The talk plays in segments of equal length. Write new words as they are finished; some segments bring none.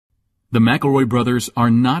The McElroy brothers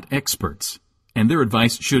are not experts, and their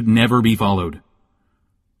advice should never be followed.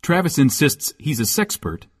 Travis insists he's a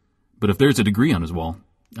sexpert, but if there's a degree on his wall,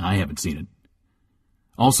 I haven't seen it.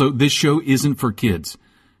 Also, this show isn't for kids,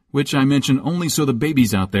 which I mention only so the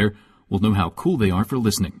babies out there will know how cool they are for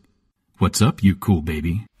listening. What's up, you cool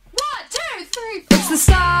baby? 1, 2, 3, 4. It's the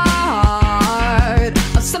start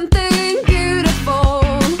of something beautiful.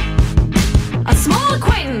 A small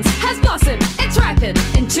acquaintance has blossomed, it's ripened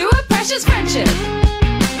into a precious friendship.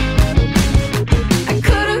 I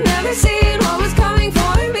could have never seen what was coming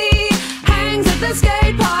for me. Hangs at the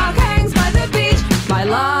skate park, hangs by the beach. My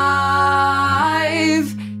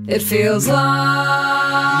life, it feels like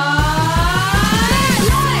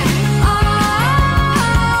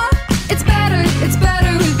it's better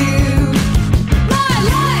with you. My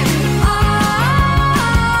life,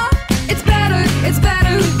 it's better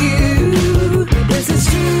with you. This is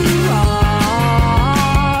true.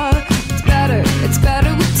 It's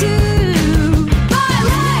better with two. My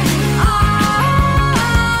life,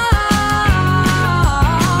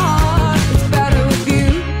 it's better with you.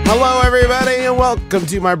 Hello, everybody, and welcome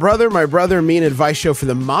to My Brother, Me and Advice Show for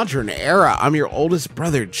the Modern Era. I'm your oldest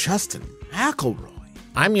brother, Justin McElroy.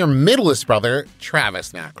 I'm your middlest brother,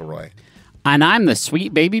 Travis McElroy. And I'm the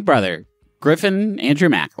sweet baby brother, Griffin Andrew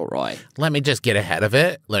McElroy. Let me just get ahead of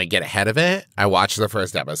it. I watched the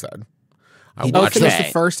first episode. Finished the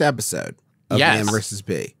first episode of Yes. Man vs.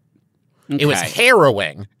 Bee. It was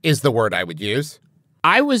harrowing, is the word I would use.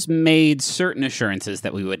 I was made certain assurances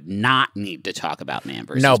that we would not need to talk about Man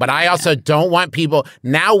vs. No, but Bee I also don't want people...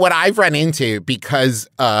 Now, what I've run into, because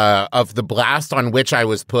of the blast on which I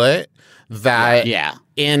was put, that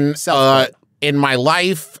in my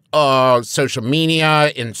life, social media,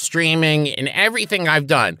 in streaming, in everything I've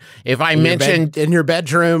done, if I mentioned... In your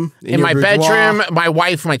bedroom. In my bedroom, my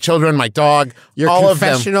wife, my children, my dog, your all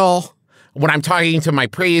confessional. of them. When I'm talking to my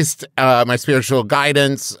priest, my spiritual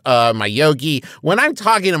guidance, my yogi, when I'm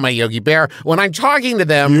talking to my Yogi Bear, when I'm talking to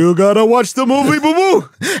them... You gotta watch the movie, boo-boo!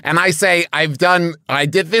 And I say, I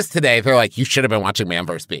did this today. They're like, you should have been watching Man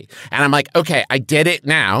vs. Bee. And I'm like, okay, I did it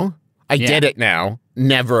now. Did it now.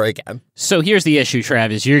 Never again. So here's the issue,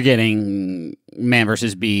 Travis. You're getting Man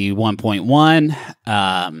vs. Bee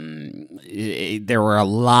 1.1. There were a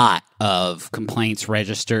lot of complaints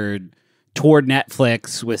registered toward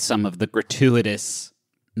Netflix with some of the gratuitous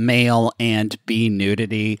male and bee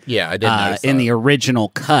nudity. Yeah, I did notice in that. the original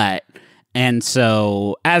cut. And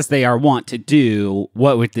so, as they are wont to do,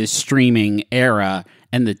 what with this streaming era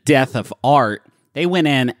and the death of art, they went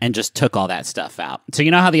in and just took all that stuff out. So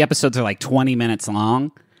you know how the episodes are like 20 minutes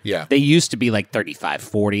long? Yeah. They used to be like 35,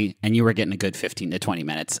 40, and you were getting a good 15 to 20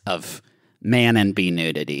 minutes of man and bee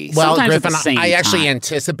nudity. Well, Sometimes Griffin, at the same I actually time.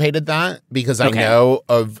 anticipated that because I know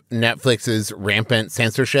of Netflix's rampant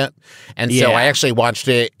censorship. And so I actually watched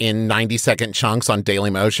it in 90-second chunks on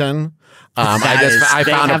Dailymotion. I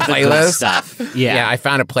found a playlist. Yeah, I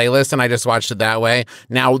found a playlist and I just watched it that way.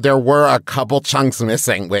 Now, there were a couple chunks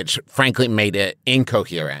missing, which frankly made it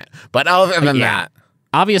incoherent. But other than that,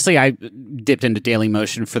 obviously, I dipped into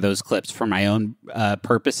Dailymotion for those clips for my own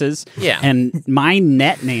purposes. Yeah. And my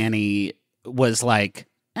net nanny was like,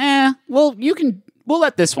 we'll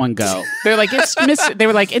let this one go. They're like, it's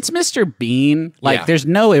Mr. Bean. Like, there's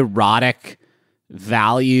no erotic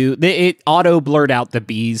value. It auto blurred out the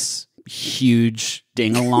bee's huge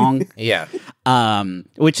ding-along.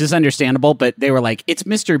 Which is understandable, but they were like, it's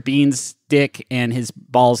Mr. Bean's dick and his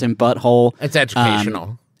balls and butthole. it's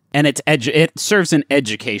educational. And it serves an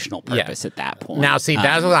educational purpose at that point. Now, see,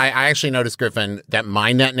 that's what I actually noticed, Griffin, that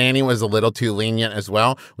my net nanny was a little too lenient as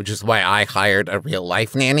well, which is why I hired a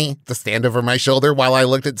real-life nanny to stand over my shoulder while I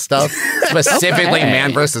looked at stuff, specifically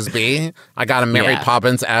Man vs. Bee. I got a Mary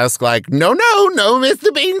Poppins-esque, like, no,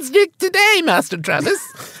 Mr. Bean's dick today, Master Travis.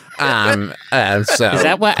 I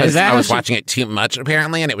was watching it too much,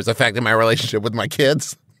 apparently, and it was affecting my relationship with my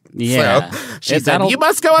kids. Yeah. So she said, you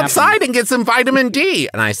must go outside and get some vitamin D.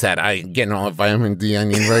 And I said, I ain't getting all the vitamin D I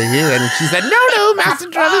need right here. And she said, no,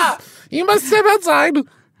 Master Travis, you must step outside.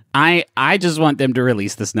 I just want them to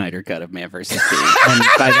release the Snyder cut of Man vs. Bee. And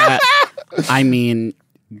by that, I mean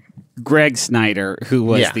Greg Snyder, who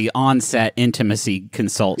was the on-set intimacy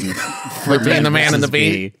consultant for being the man in the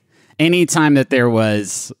bee. Anytime that there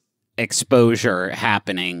was exposure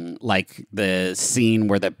happening, like the scene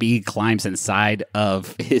where the bee climbs inside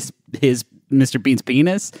of his Mr. Bean's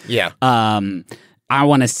penis. I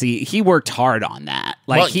want to see. He worked hard on that.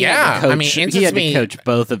 Like, he had to coach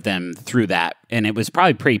both of them through that, and it was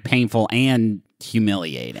probably pretty painful and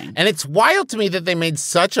humiliating. And it's wild to me that they made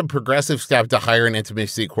such a progressive step to hire an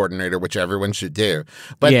intimacy coordinator, which everyone should do.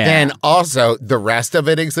 But then also the rest of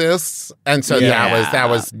it exists. And so that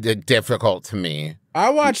was difficult to me. I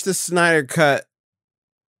watched the Snyder cut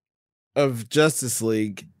of Justice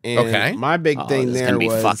League, and my big thing there gonna be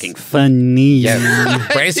was fucking funny. Yeah.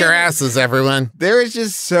 Brace your asses, everyone. There is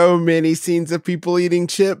just so many scenes of people eating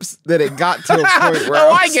chips that it got to a point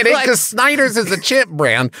where I get it, because Snyder's is a chip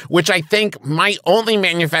brand, which I think might only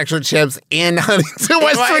manufacture chips in Huntington,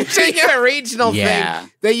 West Virginia. A regional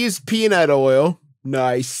thing. They use peanut oil.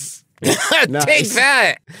 Nice. Take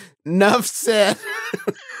that. Enough said.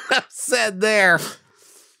 Enough said there.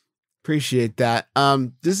 Appreciate that.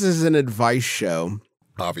 This is an advice show,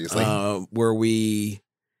 obviously, where we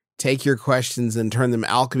take your questions and turn them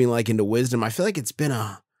alchemy-like into wisdom. I feel like it's been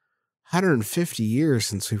 150 years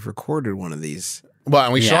since we've recorded one of these. Well,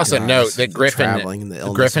 and we should also note that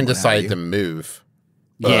Griffin decided to move.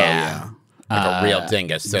 Yeah. Like a real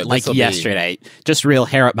dingus. So like yesterday, just real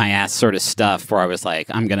hair up my ass sort of stuff where I was like,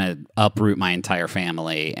 I'm going to uproot my entire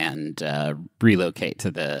family and relocate to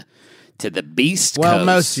the Beast Coast. Well,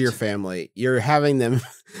 most of your family, you're having them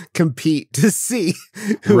compete to see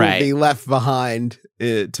who will be left behind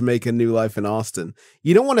to make a new life in Austin.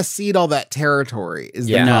 You don't want to cede all that territory is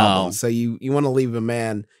the problem. So you want to leave a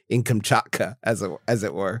man in Kamchatka, as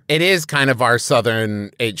it were. It is kind of our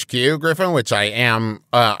southern HQ, Griffin, which I am.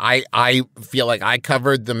 I feel like I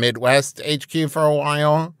covered the Midwest HQ for a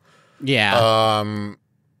while. Yeah.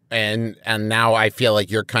 And now I feel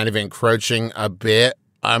like you're kind of encroaching a bit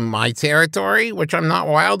on my territory, which I'm not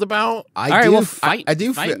wild about. I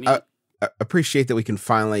do appreciate that we can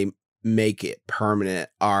finally make it permanent,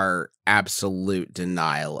 our absolute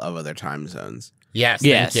denial of other time zones. Yes,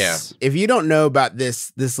 thank you. If you don't know about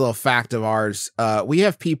this little fact of ours, we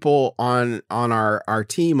have people on our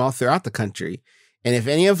team all throughout the country. And if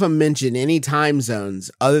any of them mention any time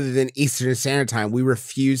zones other than Eastern Standard Time, we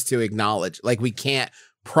refuse to acknowledge. Like, we can't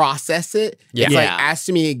process it. Yeah. It's like, ask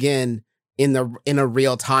me again in a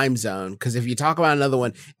real time zone, because if you talk about another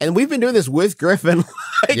one, and we've been doing this with Griffin,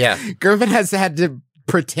 Griffin has had to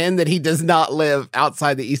pretend that he does not live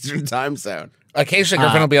outside the Eastern time zone. Occasionally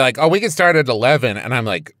Griffin will be like, oh, we can start at 11, and I'm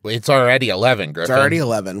like, it's already 11, Griffin. It's already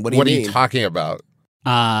 11. What are you talking about?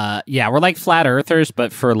 We're like flat earthers,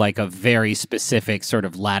 but for like a very specific sort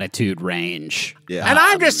of latitude range. Yeah. And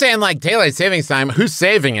I'm just saying, like, daylight savings time, who's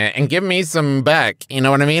saving it? And give me some back. You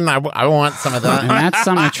know what I mean? I want some of that. And that's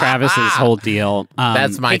some of Travis's whole deal.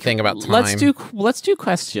 That's my thing about time. Let's do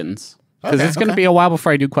questions. Because it's going to be a while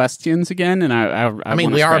before I do questions again, and I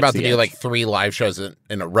mean, we are about to do like 3 live shows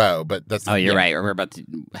in a row, but that's... Oh, you're right. We're about to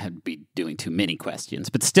be doing too many questions,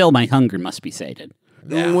 but still my hunger must be sated.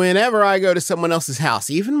 Yeah. Whenever I go to someone else's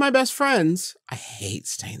house, even my best friends, I hate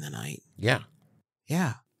staying the night. Yeah.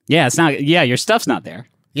 Yeah. Yeah, it's not... Yeah, your stuff's not there.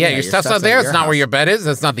 Yeah, your stuff's not there. It's not where your bed is.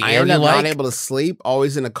 That's not the air you like. I end up not able to sleep,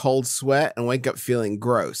 always in a cold sweat, and wake up feeling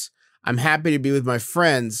gross. I'm happy to be with my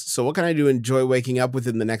friends, so what can I do to enjoy waking up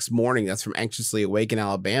within the next morning? That's from Anxiously Awake in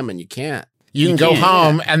Alabama, and you can't. You can go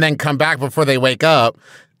home and then come back before they wake up,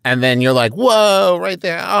 and then you're like, whoa, right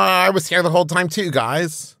there. Oh, I was here the whole time too,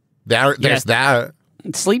 guys. There's that.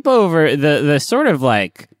 Sleepover, the sort of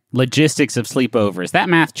like logistics of sleepovers, that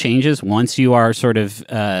math changes once you are sort of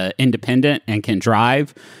independent and can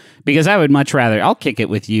drive. Because I would much rather, I'll kick it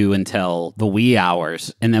with you until the wee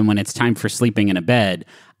hours, and then when it's time for sleeping in a bed,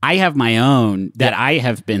 I have my own that I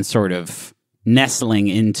have been sort of nestling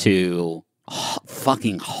into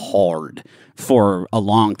fucking hard for a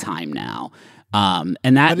long time now. And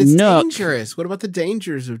that but it's dangerous. What about the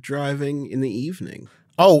dangers of driving in the evening?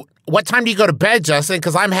 Oh, what time do you go to bed, Justin?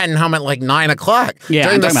 Because I'm heading home at like 9 o'clock. Yeah,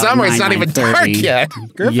 during the summer, it's not even dark yet.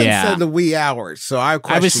 Griffin said the wee hours, so I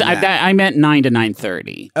meant 9 to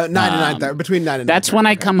 9:30. 9 to 9:30, between 9 and 9:30. That's when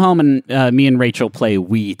I come home and me and Rachel play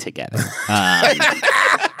Wii together.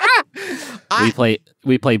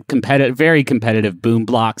 We play very competitive boom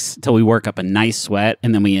blocks till we work up a nice sweat,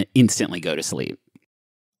 and then we instantly go to sleep.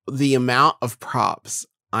 The amount of props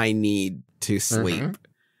I need to sleep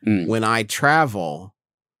when I travel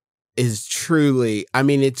is truly,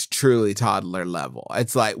 it's truly toddler level.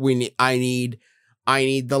 It's like I need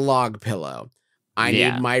the log pillow. I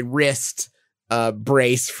need my wrist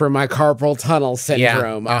brace for my carpal tunnel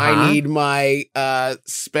syndrome. Yeah. I need my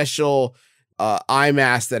special eye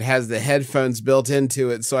mask that has the headphones built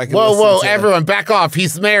into it so I can Whoa, everyone back off.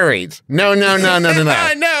 He's married. No. I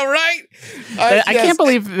know, right? I can't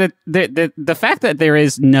believe that the fact that there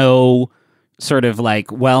is no sort of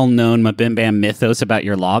like well-known MBMBaM mythos about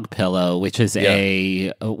your log pillow, which is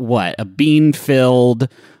a bean-filled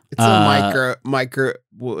It's a micro.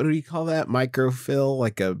 What do you call that? Microfill,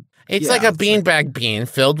 like a. It's like a beanbag bean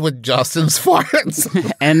filled with Justin's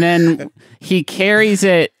farts. And then he carries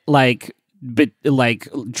it like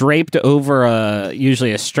draped over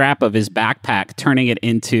usually a strap of his backpack, turning it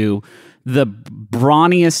into the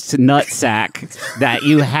brawniest nutsack that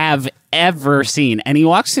you have ever seen. And he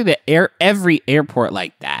walks through every airport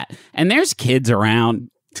like that. And there's kids around,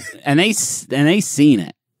 and they seen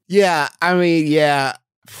it. Yeah, I mean, yeah.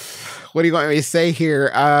 What do you want me to say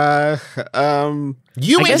here?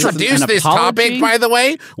 You introduced this topic, by the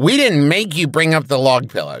way. We didn't make you bring up the log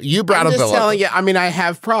pillow. You brought up the log pillow. I'm just telling you, I mean, I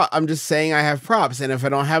have props. I'm just saying I have props. And if I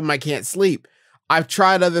don't have them, I can't sleep. I've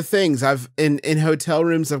tried other things. I've in hotel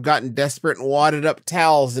rooms, I've gotten desperate and wadded up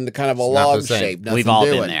towels into kind of a log shape. We've all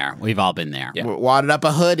been there. We've all been there. Yeah. Wadded up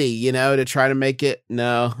a hoodie, to try to make it.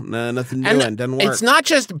 No, nothing doing. Doesn't work. It's not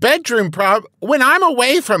just bedroom prop. When I'm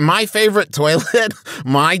away from my favorite toilet,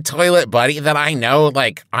 my toilet buddy that I know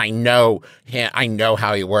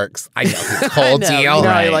how he works. I know his cold deal. You know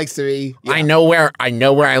how he likes to be. Yeah. I know where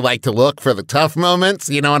I like to look for the tough moments.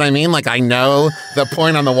 You know what I mean? Like I know the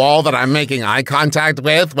point on the wall that I'm making eye contact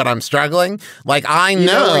with when I'm struggling. Like I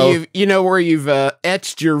know. You know where you've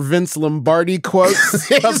etched your Vince Lombardi quotes.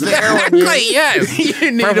 Exactly. Yes.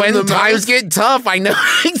 For when times get tough, I know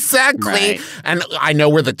exactly, right. And I know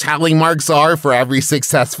where the tally marks are for every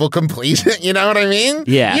successful completion. You know what I mean?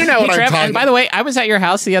 Yeah. You know what I'm talking. And by the way, I was at your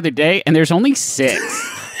house the other day, and there's only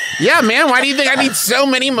 6. Yeah, man. Why do you think I need so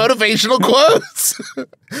many motivational quotes?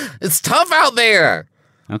 It's tough out there.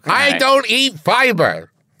 Okay. I don't eat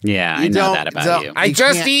fiber. Yeah, I know that about you. I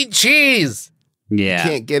just eat cheese. Yeah. You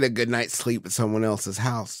can't get a good night's sleep at someone else's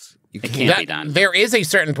house. It can't be done. There is a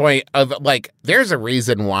certain point of, like, there's a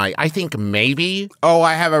reason why I think maybe. Oh,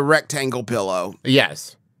 I have a rectangle pillow.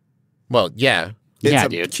 Yes. Well, yeah.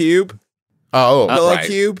 It's a cube. Oh, pillow right.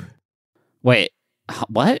 cube. Wait,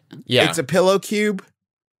 what? Yeah. It's a pillow cube,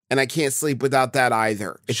 and I can't sleep without that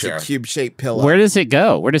either. It's a cube-shaped pillow. Where does it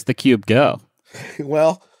go? Where does the cube go?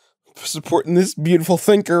 Well, supporting this beautiful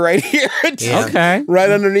thinker right here. Yeah. Okay. Right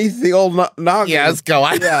underneath the old noggin. Yeah, let's go.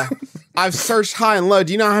 Yeah. I've searched high and low.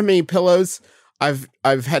 Do you know how many pillows I've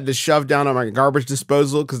had to shove down on my garbage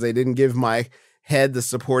disposal because they didn't give my head the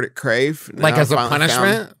support it craved? Like as a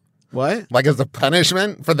punishment? What? Like as a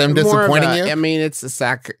punishment for them disappointing you? I mean, it's a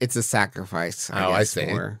sacrifice. I see.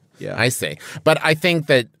 Yeah. I see. But I think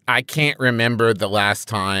that I can't remember the last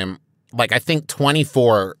time. Like, I think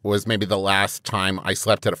 24 was maybe the last time I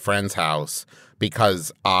slept at a friend's house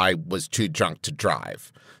because I was too drunk to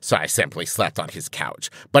drive. So I simply slept on his couch.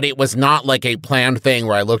 But it was not like a planned thing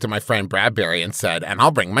where I looked at my friend Bradbury and said, and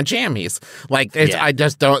I'll bring my jammies. Like, I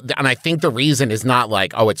just don't. And I think the reason is not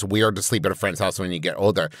like, oh, it's weird to sleep at a friend's house when you get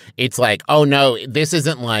older. It's like, oh, no, this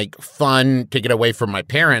isn't like fun to get away from my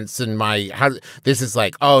parents and this is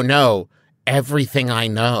like, oh, no. Everything I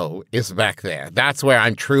know is back there. That's where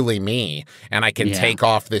I'm truly me, and I can take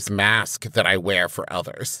off this mask that I wear for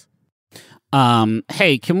others.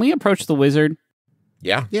 Hey, can we approach the wizard?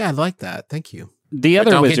 Yeah. Yeah, I like that. Thank you. The other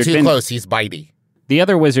don't wizard, get too close. He's bitey. The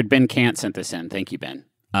other wizard, Ben Cant, sent this in. Thank you, Ben.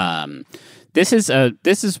 This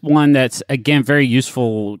is one that's, again, very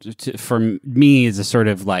useful for me as a sort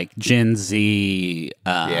of like Gen Z.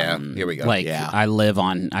 Here we go. Like I live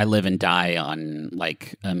and die on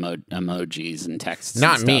like emojis and texts.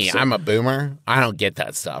 Not and me. stuff, so. I'm a boomer. I don't get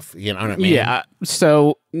that stuff. You know what I mean? Yeah.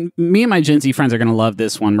 So me and my Gen Z friends are going to love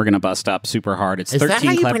this one. We're going to bust up super hard. It's Is 13 that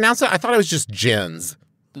how you pronounce it? I thought it was just gens.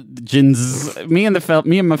 Gens. Me and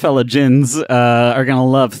my fellow gens are going to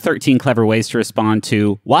love 13 clever ways to respond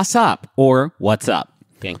to "What's up?" or "What's up?"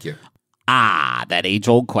 Thank you. That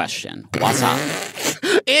age-old question. What's up?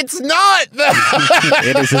 It's not.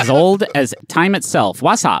 It is as old as time itself.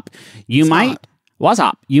 What's up? What's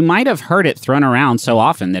up? You might have heard it thrown around so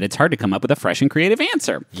often that it's hard to come up with a fresh and creative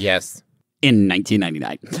answer. Yes. In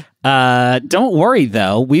 1999. Don't worry,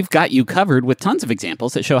 though. We've got you covered with tons of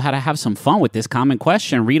examples that show how to have some fun with this common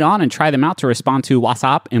question. Read on and try them out to respond to "What's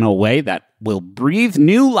up?" in a way that will breathe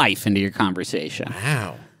new life into your conversation.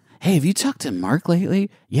 Wow. Hey, have you talked to Mark lately?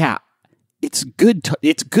 Yeah. It's good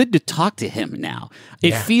to talk to him now.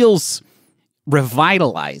 It feels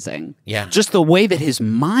revitalizing. Yeah. Just the way that his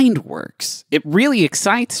mind works. It really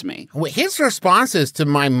excites me. His responses to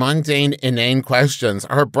my mundane, inane questions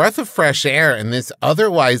are a breath of fresh air in this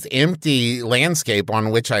otherwise empty landscape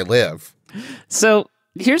on which I live. So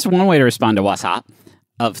here's one way to respond to "What's up?"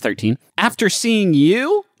 of 13. After seeing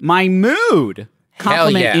you, my mood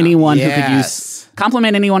Compliment yeah. anyone who Yes.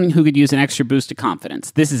 could use an extra boost of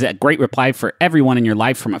confidence. This is a great reply for everyone in your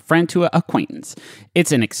life, from a friend to an acquaintance.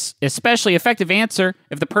 It's an especially effective answer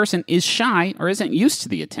if the person is shy or isn't used to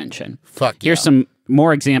the attention. Fuck yeah. Here's some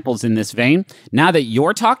more examples in this vein. Now that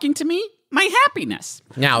you're talking to me, my happiness.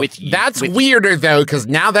 Now, that's weirder, though, because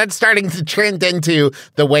now that's starting to trend into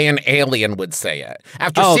the way an alien would say it.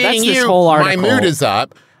 After Oh, seeing that's this you, whole my article. mood is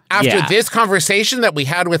up. After Yeah. this conversation that we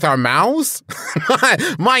had with our mouths,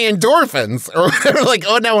 my endorphins are like,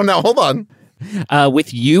 oh, no, hold on.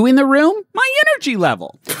 With you in the room, my energy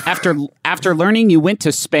level. After learning you went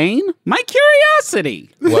to Spain, my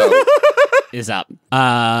curiosity Whoa. is up.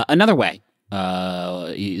 Another way.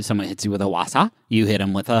 Someone hits you with a wasa, you hit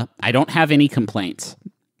them with a I don't have any complaints.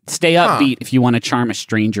 Stay upbeat if you want to charm a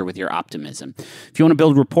stranger with your optimism. If you want to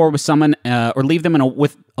build rapport with someone or leave them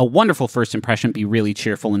with a wonderful first impression, be really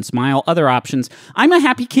cheerful and smile. Other options, I'm a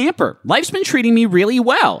happy camper. Life's been treating me really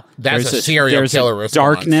well. That's a serial killer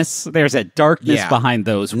response. There's a darkness Yeah. behind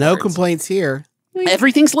those No words. complaints here.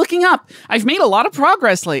 Everything's looking up. I've made a lot of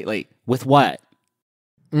progress lately. With what?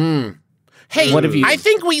 Hey, What have you- I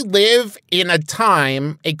think we live in a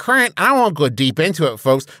time, I don't want to go deep into it,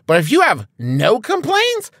 folks, but if you have no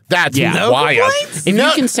complaints, that's wild. If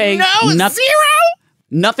you can say zero?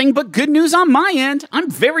 nothing but good news on my end,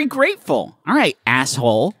 I'm very grateful. All right,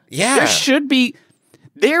 asshole. Yeah.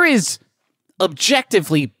 There is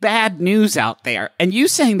objectively bad news out there, and you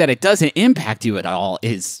saying that it doesn't impact you at all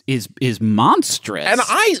is monstrous. And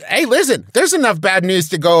hey, listen, there's enough bad news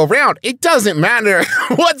to go around. It doesn't matter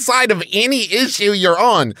what side of any issue you're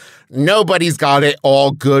on. Nobody's got it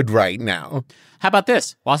all good right now. How about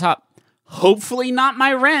this? What's up? Hopefully not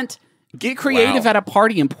my rent. Get creative Wow. at a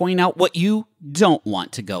party and point out what you don't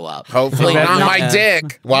want to go up. Hopefully not my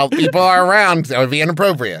dick while people are around. That would be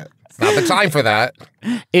inappropriate. It's not the time for that.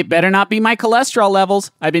 It better not be my cholesterol levels.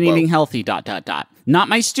 I've been eating healthy, ... Not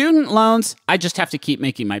my student loans. I just have to keep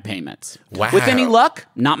making my payments. Wow. With any luck,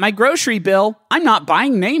 not my grocery bill. I'm not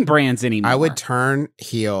buying name brands anymore. I would turn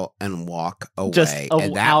heel and walk away, Just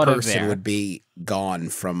and that out of person there. would be gone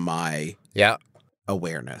from my Yeah.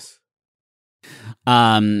 awareness.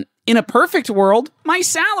 In a perfect world, my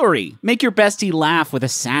salary. Make your bestie laugh with a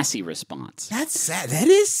sassy response. That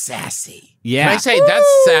is sassy. Yeah. Can I say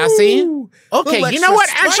that's sassy? Ooh, Okay, little you know what?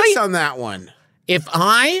 extra spice Actually, on that one. if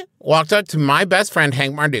I walked up to my best friend,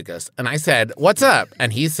 Hank Mardukas, and I said, what's up?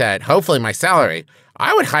 And he said, hopefully my salary,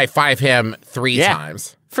 I would high five him 3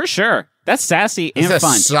 times. For sure. That's sassy and It's a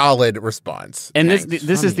fun. solid response. And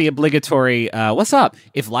this is the obligatory, what's up?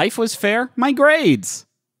 If life was fair, my grades.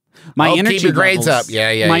 My Oh, energy keep your grades levels. up.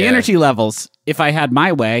 Yeah, My yeah. energy levels, if I had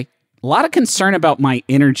my way. A lot of concern about my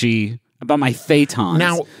energy, about my phaetons.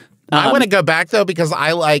 Now, I want to go back, though, because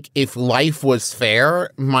I like if life was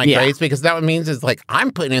fair, my grades, because that means it's like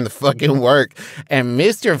I'm putting in the fucking work, and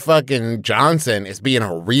Mr. fucking Johnson is being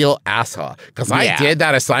a real asshole. Because I did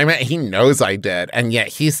that assignment, he knows I did, and yet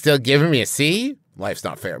he's still giving me a C? Life's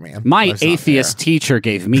not fair, man. My Life's not atheist teacher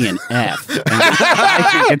gave me an F. And I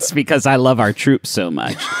think it's because I love our troops so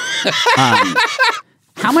much.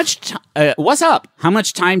 How much? What's up? How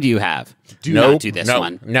much time do you have? Do not do this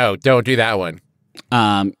one. No, don't do that one.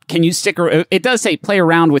 Can you stick? It does say play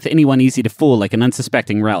around with anyone easy to fool, like an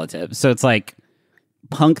unsuspecting relative. So it's like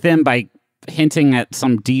punk them by hinting at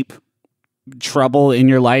some deep trouble in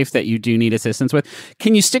your life that you do need assistance with.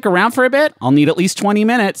 Can you stick around for a bit? I'll need at least 20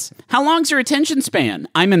 minutes. How long's your attention span?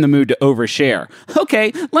 I'm in the mood to overshare.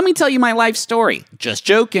 Okay, let me tell you my life story. Just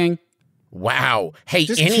joking. Wow. Hey,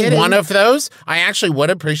 Just any kidding. one of those, I actually would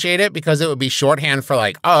appreciate it because it would be shorthand for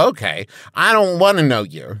like, oh, okay, I don't want to know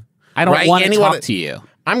you. I don't Right? want to Anyone- talk to you.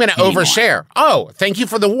 I'm going to Anymore. overshare. Oh, thank you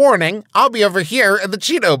for the warning. I'll be over here at the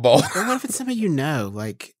Cheeto Bowl. But what if it's somebody you know?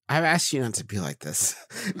 Like, I've asked you not to be like this.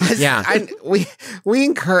 Yeah. We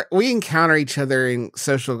encounter each other in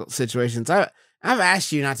social situations. I've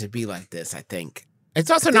asked you not to be like this, I think. It's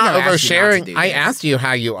also I think not I've asked you not to oversharing. do I this. asked you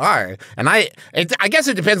how you are, and I guess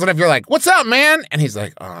it depends on if you're like, "What's up, man?" and he's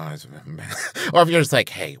like, "Oh," or if you're just like,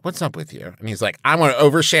 "Hey, what's up with you?" and he's like, "I want to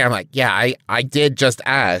overshare." I'm like, "Yeah, I did just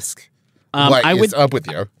ask. What is up with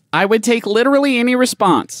you?" I would take literally any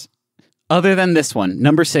response other than this one,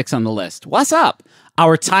 number 6 on the list. What's up?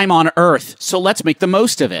 Our time on Earth, so let's make the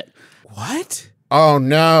most of it. What? Oh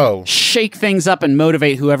no! Shake things up and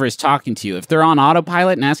motivate whoever is talking to you. If they're on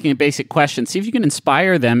autopilot and asking a basic question, see if you can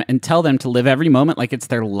inspire them and tell them to live every moment like it's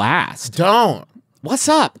their last. Don't. What's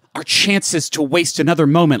up? Our chances to waste another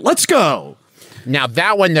moment. Let's go. Now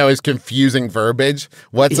that one though is confusing verbiage.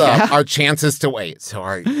 What's up? Our chances to wait. So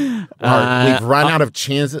we've run out of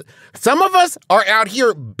chances. Some of us are out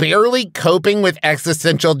here barely coping with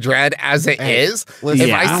existential dread as it is. Listen,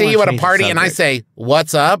 if I see you at a party and I say,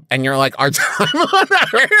 "What's up?" and you're like, "Our time on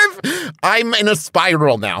Earth," I'm in a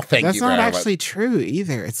spiral now. Thank That's you. not very actually much. true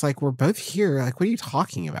either. It's like we're both here. Like, what are you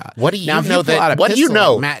talking about? What do you now, if know you pull out that? a What do you pistol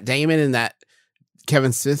know? like Matt Damon in that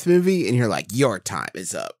Kevin Smith movie, and you're like, your time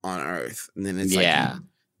is up on Earth, and then it's like,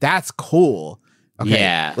 that's cool. Okay,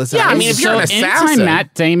 Yeah. listen, Yeah, I mean, if you're an anytime assassin.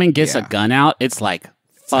 Matt Damon gets a gun out, it's like,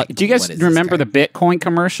 fuck. Do you guys what is this remember guy? the Bitcoin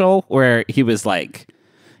commercial where he was like,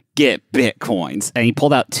 get Bitcoins, and he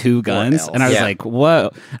pulled out 2 guns, and I was like,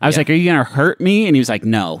 whoa. I was like, are you gonna hurt me? And he was like,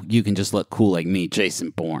 no, you can just look cool like me,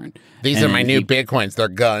 Jason Bourne. These are my new Bitcoins. They're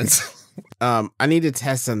guns. I need to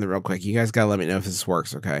test something real quick. You guys gotta let me know if this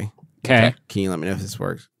works, okay? Okay. Can you let me know if this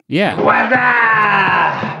works? Yeah.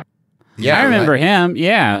 Yeah, I remember him.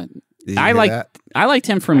 Yeah. Did you hear that? I liked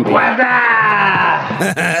him from That's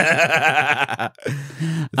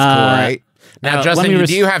cool, right? Now, Justin, you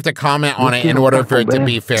do have to comment on it in order for it to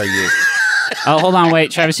be fair use. Oh, hold on,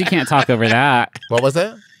 wait, Travis, you can't talk over that. What was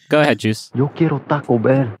it? Go ahead, Juice. Yo quiero Taco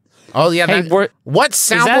Bell. Oh, yeah. Hey, what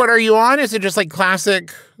soundboard are you on? Is it just like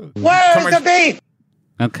classic? Where's the beef?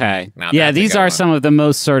 Okay. Now Yeah, that's a these good are one. some of the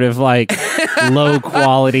most sort of like low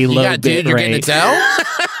quality, low Yeah, dude, bit you're getting rate. Adele?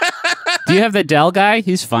 Do you have the Dell guy?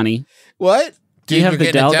 He's funny. What? Do you have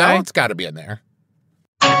the Dell guy? It's got to be in there.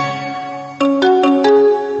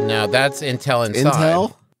 No, that's Intel Inside.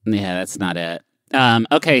 Intel? Yeah, that's not it.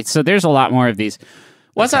 Okay, so there's a lot more of these.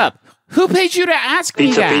 What's up? Who paid you to ask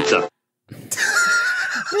me that?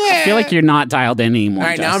 I feel like you're not dialed in anymore. All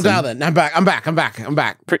right, now I'm Justin. dialed in. I'm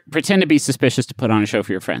back. Pretend to be suspicious to put on a show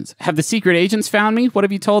for your friends. Have the secret agents found me? What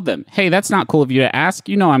have you told them? Hey, that's not cool of you to ask.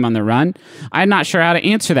 You know I'm on the run. I'm not sure how to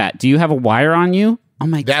answer that. Do you have a wire on you? Oh,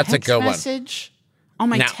 my That's a text good one. message? Oh,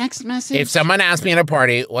 my Now, text message? If someone asks me at a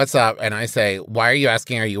party, what's up? And I say, why are you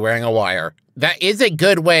asking? Are you wearing a wire? That is a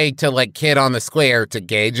good way to like kid on the square to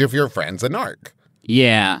gauge if your friend's a narc.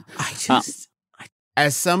 Yeah. I just,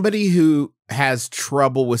 as somebody who has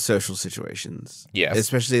trouble with social situations, Yes.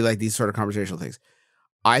 especially like these sort of conversational things,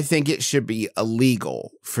 I think it should be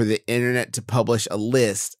illegal for the internet to publish a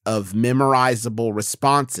list of memorizable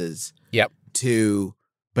responses Yep. to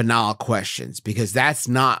banal questions, because that's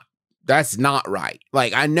not right.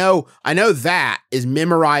 Like I know that is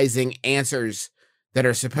memorizing answers that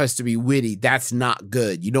are supposed to be witty. That's not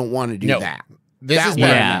good. You don't want to do that. This That is one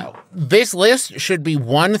I yeah. know. This list should be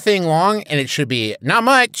one thing long, and it should be not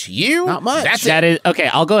much. You, Not much. That's That it. is okay.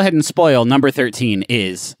 I'll go ahead and spoil. Number 13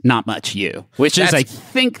 is not much you, which is, I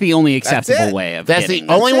think, the only acceptable it. way of That's the getting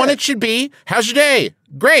only That's one it. it should be. How's your day?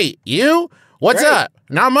 Great. You? What's Great. up?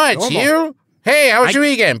 Not much. Normal. You? Hey, how was your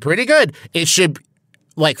weekend? Pretty good. It should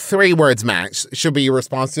like 3 words max. It should be your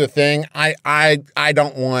response to a thing. I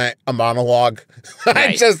don't want a monologue.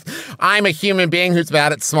 Right. I'm a human being who's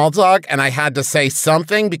bad at small talk, and I had to say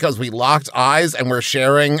something because we locked eyes and we're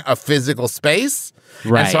sharing a physical space.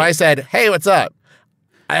 Right. And so I said, hey, what's up?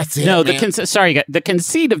 That's it. No, man. the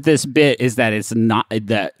conceit of this bit is that it's not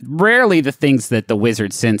that rarely the things that the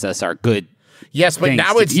wizard sends us are good. Yes, but things.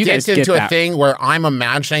 now it's You guys dipped into get a that. thing where I'm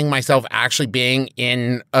imagining myself actually being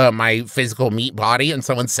in my physical meat body and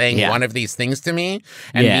someone saying Yeah. one of these things to me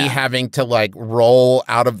and Yeah. me having to like roll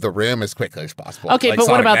out of the room as quickly as possible. Okay, like but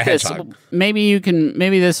what Sonic the about this? Hedgehog.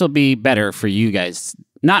 Maybe this will be better for you guys.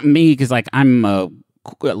 Not me, because like I'm a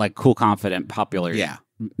cool, confident, popular Yeah.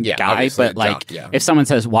 Yeah, guy. obviously But a like, jock, yeah. if someone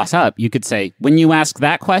says "What's up," you could say, "When you ask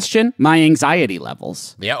that question, my anxiety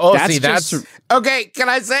levels." Yeah, oh, That's see, that's... just- Okay, can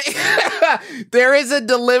I say there is a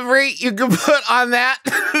delivery you can put on that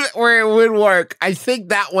where it would work? I think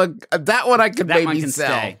that one I could That one maybe can sell.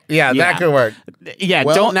 stay. yeah, that could work. Yeah,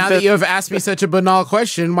 Well, don't now the- that you have asked me such a banal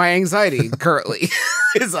question, my anxiety currently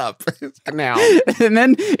is up now. And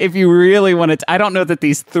then if you really want to, I don't know that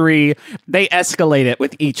these 3, they escalate it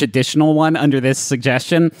with each additional one under this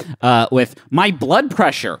suggestion with my blood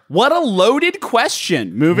pressure. What a loaded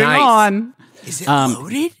question. Moving Nice. on. Is it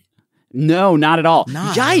loaded? No, not at all.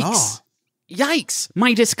 Not at Yikes. all. Yikes.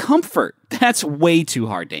 My discomfort. That's way too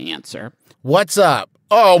hard to answer. What's up?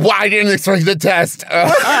 Oh, well, I didn't expect the test.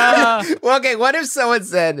 Well, okay, what if someone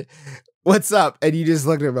said, "What's up?" and you just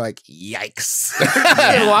looked at them like, "Yikes."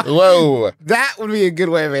 Whoa. That would be a good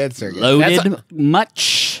way of answering it. Loaded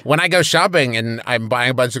much. when I go shopping and I'm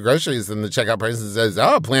buying a bunch of groceries and the checkout person says,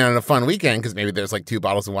 "Oh, plan on a fun weekend," because maybe there's like 2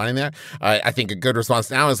 bottles of wine in there. I think a good response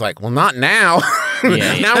now is like, "Well, not now.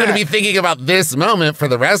 Now I'm going to be thinking about this moment for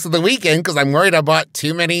the rest of the weekend because I'm worried I bought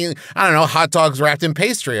too many, I don't know, hot dogs wrapped in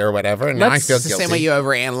pastry or whatever." And now I feel It's the guilty. same way you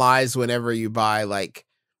overanalyze whenever you buy like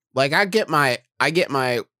I get my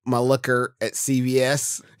liquor at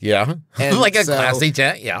CVS. Yeah. And Like a so classy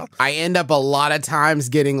jet. Yeah. I end up a lot of times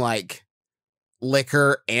getting like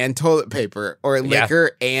liquor and toilet paper or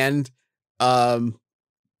liquor and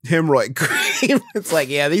hemorrhoid cream. It's like,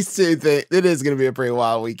 yeah, these two things, it is going to be a pretty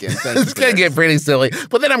wild weekend. It's going to get pretty silly.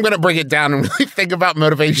 But then I'm going to bring it down and really think about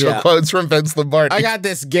motivational quotes from Vince Lombardi. I got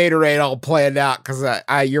this Gatorade all planned out because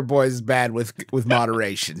your boy's bad with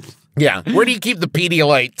moderation. Yeah. Where do you keep the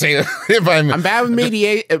Pedialyte too? If I'm bad with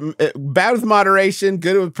bad with moderation,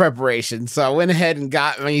 good with preparation. So I went ahead and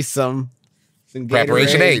got me some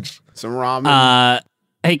preparation Gatorade, age. some ramen.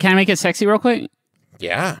 Hey, can I make it sexy real quick?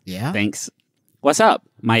 Yeah. Thanks. What's up?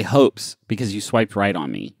 My hopes, because you swiped right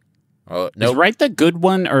on me. Oh, Is no. right the good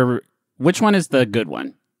one, or which one is the good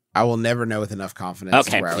one? I will never know with enough confidence.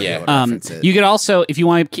 Okay. Where I would know what reference it. You could also, if you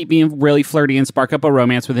want to keep me really flirty and spark up a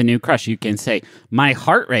romance with a new crush, you can say, my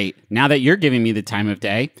heart rate, now that you're giving me the time of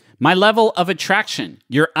day, my level of attraction,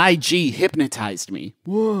 your IG hypnotized me.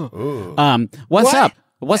 Whoa. What's up?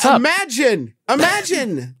 What's up? Imagine. I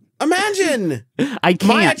can't.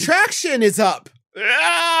 My attraction is up.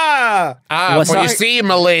 What's What up? you see,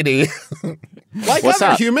 milady. Like What's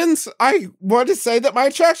other up? humans, I want to say that my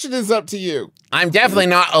attraction is up to you. I'm definitely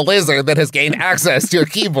not a lizard that has gained access to a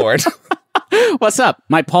keyboard. What's up?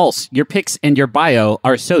 My pulse, your pics, and your bio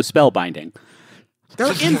are so spellbinding.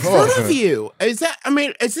 They're in front of you. Is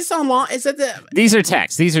this online? Is that the... These are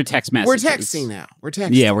texts. These are text messages. We're texting now.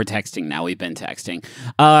 Yeah, we're texting now. We've been texting.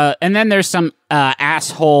 And then there's some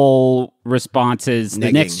asshole responses.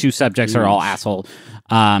 The next 2 subjects are all asshole.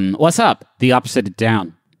 What's up? The opposite of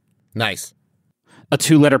down. Nice. A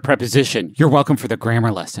 2-letter preposition. You're welcome for the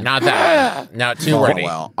grammar lesson. Not that. Not too Fall in wordy. a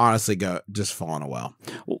well. Honestly, just fall in a well.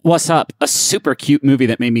 What's up? A super cute movie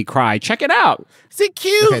that made me cry. Check it out. Is it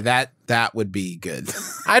cute? Okay, that would be good.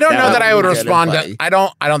 I don't know that I would be good respond and to. funny.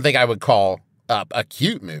 I don't think I would call up a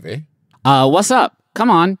cute movie. What's up? Come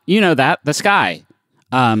on. You know that. The sky.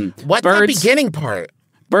 What's birds, the beginning part?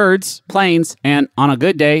 Birds, planes, and on a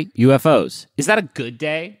good day, UFOs. Is that a good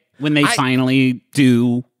day? When they finally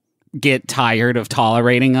do get tired of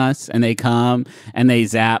tolerating us and they come and they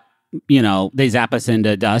zap us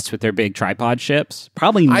into dust with their big tripod ships?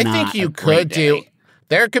 Probably not. I think you could do.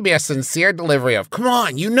 There could be a sincere delivery of, come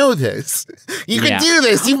on, you know this. You can do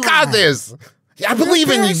this. You've got this. I believe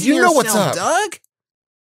in you. You know what's up. Doug?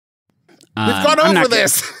 We've gone over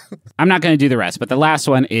this. I'm not going to do the rest, but the last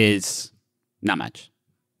one is not much.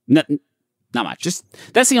 Not much.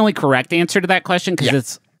 That's the only correct answer to that question because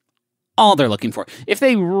it's all they're looking for. If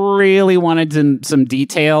they really wanted some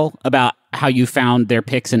detail about how you found their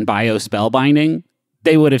pics and bio spellbinding,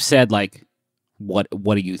 they would have said, like, what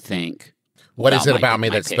do you think? What is it about me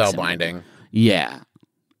that's spellbinding? Yeah,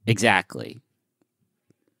 exactly.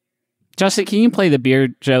 Justin, can you play the beer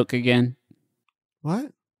joke again?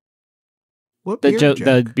 What? What The beer joke,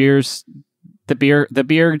 joke? the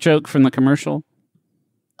beer joke from the commercial.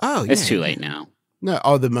 Oh, yeah. It's too late now. No,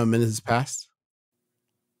 the moment has passed.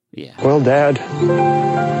 Yeah. Well, Dad,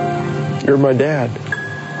 you're my dad.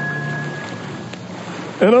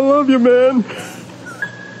 And I love you, man.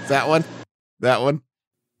 That one?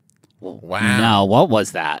 Wow. No, what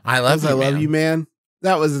was that? I love you, man.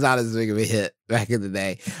 That was not as big of a hit back in the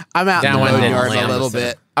day. I'm out in That the one didn't boneyard land a little the same.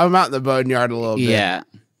 bit. I'm out in the boneyard a little bit. Yeah.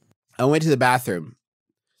 I went to the bathroom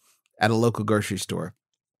at a local grocery store,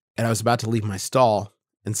 and I was about to leave my stall,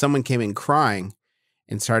 and someone came in crying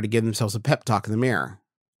and started to give themselves a pep talk in the mirror.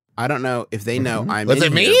 I don't know if they know I'm Was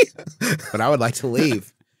in it here, me? but I would like to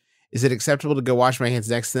leave. Is it acceptable to go wash my hands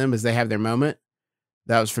next to them as they have their moment?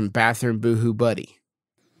 That was from Bathroom Boohoo Buddy.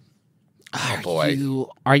 Oh, boy.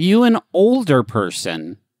 Are you an older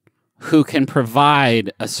person who can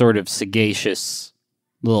provide a sort of sagacious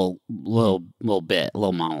little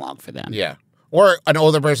monologue for them? Yeah. Or an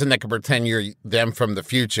older person that can pretend you're them from the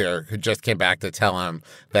future who just came back to tell them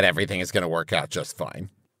that everything is going to work out just fine.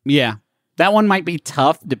 Yeah. That one might be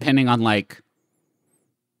tough depending on, like,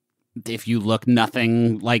 if you look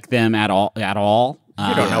nothing like them at all.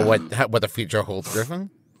 You don't know what the future holds, Griffin.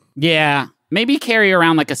 Yeah. Maybe carry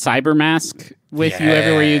around like a cyber mask with you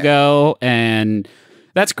everywhere you go. And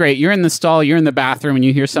that's great. You're in the stall, you're in the bathroom, and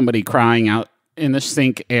you hear somebody crying out in the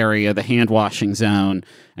sink area, the hand washing zone,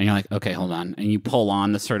 and you're like, okay, hold on. And you pull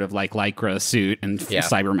on the sort of like Lycra suit and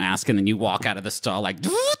cyber mask, and then you walk out of the stall like.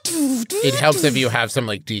 It helps if you have some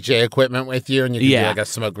like DJ equipment with you, and you can do like a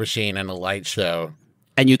smoke machine and a light show.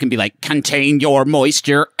 And you can be like, contain your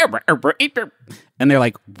moisture. And they're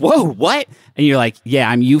like, whoa, what? And you're like, yeah,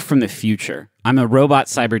 I'm you from the future. I'm a robot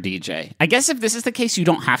cyber DJ. I guess if this is the case, you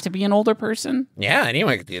don't have to be an older person. Yeah,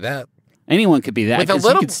 anyone could do that. Anyone could be that.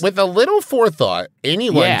 With a little forethought,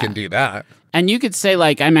 anyone can do that. And you could say,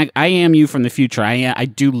 like, I am you from the future. I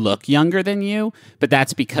do look younger than you, but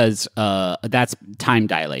that's because that's time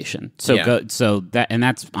dilation.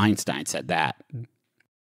 That's Einstein said that.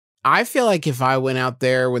 I feel like if I went out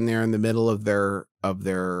there when they're in the middle of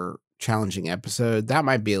their challenging episode, that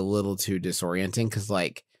might be a little too disorienting. Because,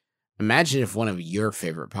 like, imagine if one of your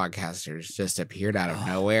favorite podcasters just appeared out of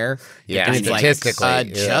nowhere. And it's statistically,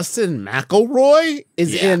 like, Justin McElroy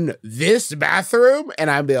is in this bathroom,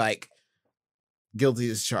 and I'd be like,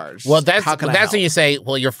 guilty as charged. Well, that's when you say,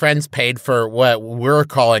 well, your friends paid for what we're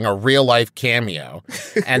calling a real life cameo,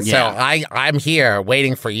 and so I'm here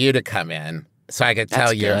waiting for you to come in. So I could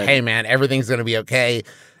tell you, hey, man, everything's going to be okay.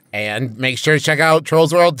 And make sure to check out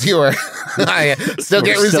Trolls World Tour. I still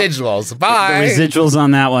get residuals. Bye. The residuals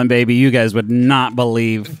on that one, baby. You guys would not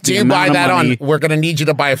believe. Do you buy that on? We're going to need you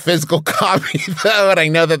to buy a physical copy, though. And I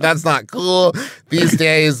know that that's not cool these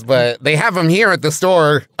days, but they have them here at the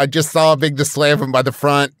store. I just saw a big display of them by the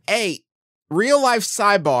front. Hey, real life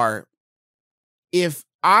sidebar. If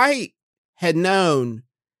I had known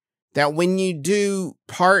that when you do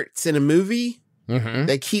parts in a movie,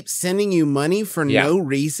 they keep sending you money for no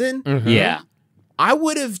reason. Yeah. I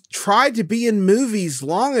would have tried to be in movies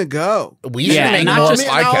long ago. We should make more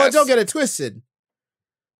podcasts. Don't get it twisted.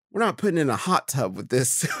 We're not putting in a hot tub with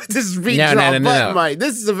this. This button money.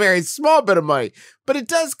 This is a very small bit of money, but it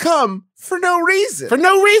does come for no reason. For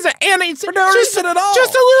no reason, and it's for no reason at all.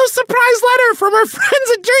 Just a little surprise letter from our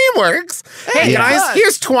friends at DreamWorks. Hey guys,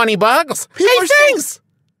 here's $20. Hey, thanks.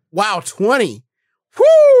 Wow, 20. Woo!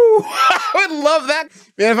 I would love that.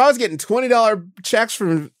 Man, if I was getting $20 checks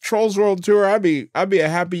from Trolls World Tour, I'd be a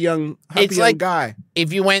happy young guy.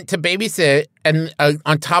 If you went to babysit and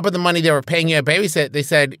on top of the money they were paying you to babysit, they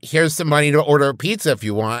said, here's some money to order a pizza if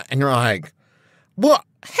you want. And you're like, well,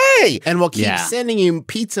 hey. And we'll keep sending you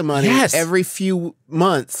pizza money every few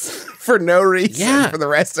months for no reason for the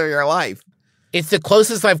rest of your life. It's the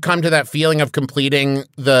closest I've come to that feeling of completing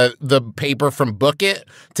the paper from Book It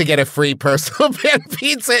to get a free personal pan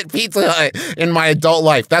pizza at Pizza Hut in my adult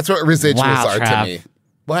life. That's what residuals are to me.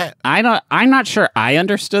 What? I'm not sure I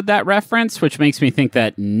understood that reference, which makes me think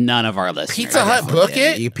that none of our listeners. Pizza Hut Book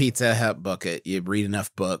It? You Pizza Hut Book It. You read enough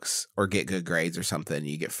books or get good grades or something,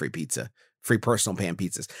 you get free pizza, free personal pan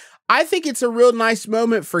pizzas. I think it's a real nice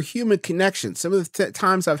moment for human connection. Some of the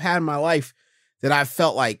times I've had in my life that I've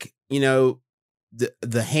felt like, you know,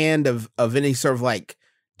 the hand of any sort of like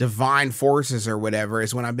divine forces or whatever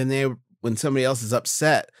is when I've been there when somebody else is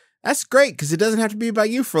upset. That's great because it doesn't have to be about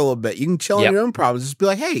you for a little bit. You can chill on your own problems. Just be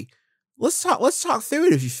like, hey, let's talk through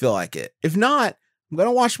it if you feel like it. If not, I'm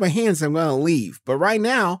gonna wash my hands and I'm gonna leave. But right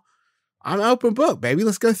now, I'm an open book, baby.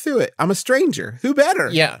 Let's go through it. I'm a stranger. Who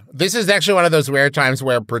better? Yeah. This is actually one of those rare times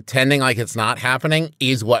where pretending like it's not happening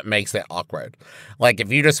is what makes it awkward. Like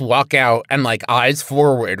if you just walk out and like eyes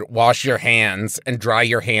forward, wash your hands and dry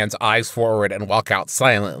your hands, eyes forward and walk out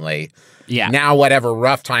silently. Yeah. Now, whatever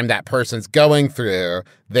rough time that person's going through,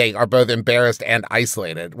 they are both embarrassed and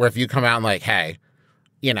isolated. Where if you come out and like, hey,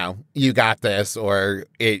 you know, you got this, or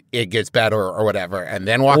it gets better or whatever, and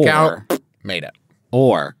then walk out, made it.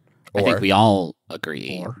 Or I think we all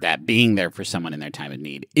agree that being there for someone in their time of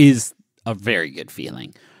need is a very good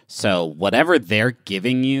feeling. So whatever they're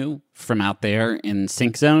giving you from out there in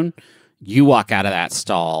Sync Zone, you walk out of that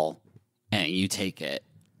stall and you take it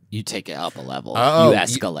up a level. You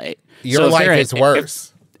escalate. Your life is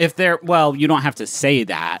worse. If they're, well, you don't have to say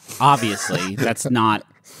that. Obviously, that's not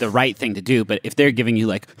the right thing to do. But if they're giving you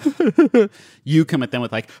like, you come at them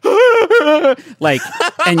with like,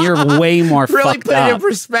 and you're way more really fucked put up. it in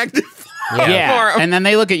perspective. Yeah. And then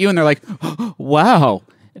they look at you and they're like, wow,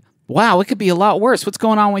 it could be a lot worse. What's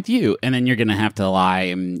going on with you? And then you're going to have to lie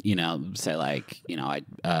and, you know, say like, you know,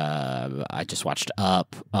 I just watched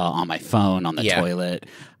Up on my phone on the toilet.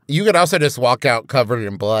 You could also just walk out covered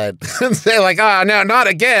in blood and say like, oh, no, not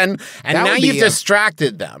again. And now you've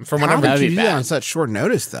distracted them from whatever. How did you do that on such short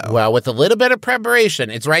notice, though? Well, with a little bit of preparation.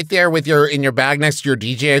 It's right there with in your bag next to your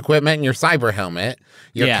DJ equipment and your cyber helmet.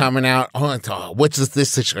 You're coming out. Oh, what does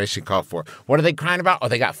this situation call for? What are they crying about? Oh,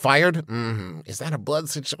 they got fired? Is that a blood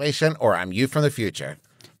situation? Or I'm you from the future?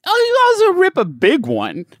 Oh, you also rip a big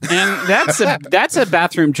one, and that's a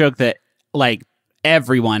bathroom joke that like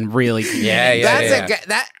everyone really can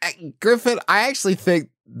get. Griffin, I actually think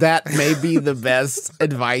that may be the best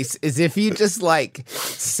advice is if you just like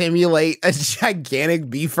simulate a gigantic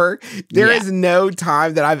beefer. There is no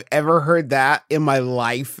time that I've ever heard that in my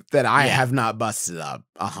life that I have not busted up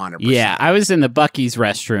 100%. Yeah, I was in the Buc-ee's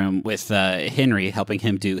restroom with Henry helping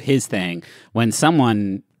him do his thing when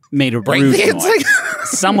someone made a rude noise.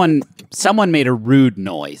 someone made a rude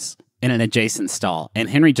noise in an adjacent stall, and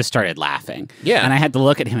Henry just started laughing. Yeah. And I had to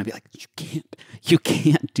look at him and be like, you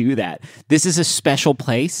can't do that. This is a special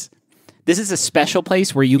place. This is a special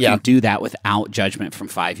place where you can do that without judgment from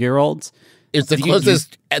 5-year-olds. It's the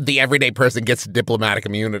closest the everyday person gets to diplomatic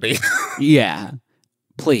immunity. Yeah.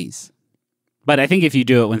 Please. But I think if you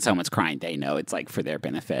do it when someone's crying, they know it's like for their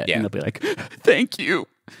benefit. Yeah. And they'll be like, thank you.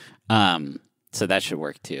 So that should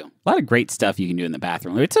work too. A lot of great stuff you can do in the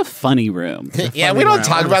bathroom. It's a funny room. Yeah, we don't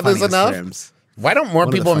talk about this enough. Why don't more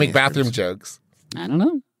people make bathroom jokes? I don't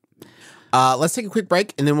know. Let's take a quick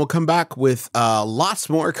break, and then we'll come back with lots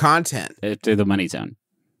more content. To the money zone.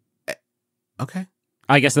 Okay.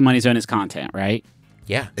 I guess the money zone is content, right?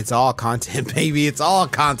 Yeah. It's all content, baby. It's all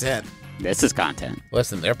content. This is content.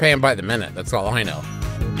 Listen, they're paying by the minute. That's all I know.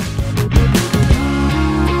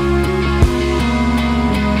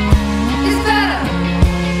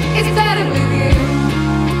 It's better with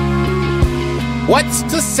you. What's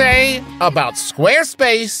to say about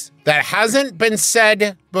Squarespace that hasn't been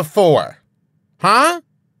said before? Huh?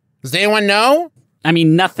 Does anyone know? I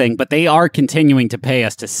mean, nothing, but they are continuing to pay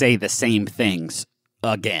us to say the same things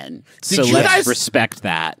again. So let's respect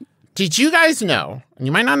that. Did you guys know, and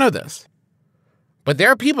you might not know this, but there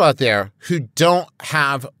are people out there who don't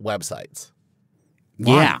have websites.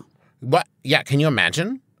 Yeah. What? Yeah, can you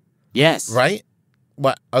imagine? Yes. Right?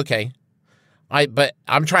 What? Okay. But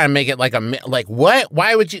I'm trying to make it like what?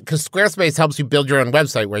 Why would you? Because Squarespace helps you build your own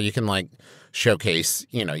website where you can like showcase,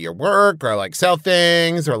 your work or like sell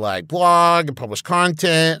things or like blog and publish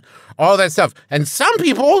content, all that stuff. And some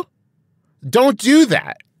people don't do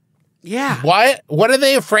that. Yeah. What are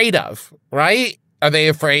they afraid of? Right? Are they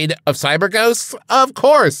afraid of cyber ghosts? Of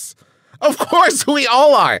course. Of course, we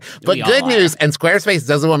all are. But good news, and Squarespace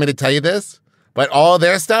doesn't want me to tell you this, but all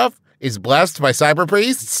their stuff is blessed by cyber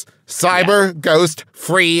priests, cyber ghost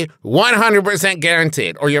free, 100%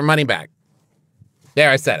 guaranteed, or your money back.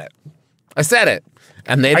 There, I said it.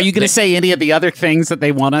 And are you going to say any of the other things that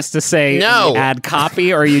they want us to say? No. In the ad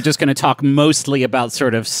copy, or are you just going to talk mostly about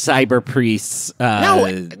sort of cyber priests?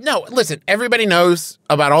 No. Listen, everybody knows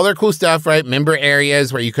about all their cool stuff, right? Member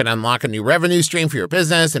areas where you can unlock a new revenue stream for your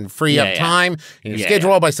business and free up time in your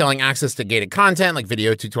schedule by selling access to gated content like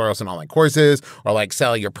video tutorials and online courses, or like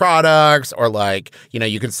sell your products, or like,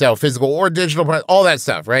 you can sell physical or digital products, all that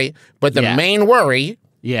stuff, right? But the main worry,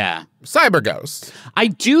 cyber ghosts. I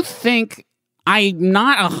do think I'm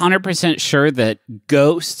not 100% sure that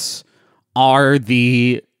ghosts are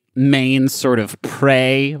the main sort of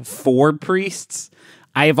prey for priests.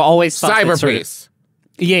 I've always thought cyber priests.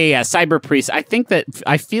 Cyber priests.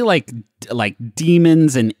 I feel like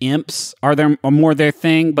demons and imps are more their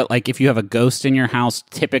thing, but like if you have a ghost in your house,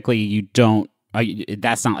 typically you don't.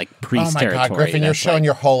 That's not like priest territory. Oh my God, Griffin, you're showing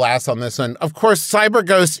your whole ass on this one. Of course, cyber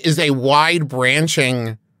ghost is a wide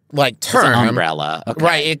branching term. Umbrella. Okay.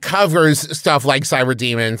 Right. It covers stuff like cyber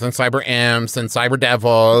demons and cyber imps and cyber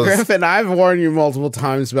devils. Griffin, I've warned you multiple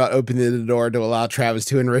times about opening the door to allow Travis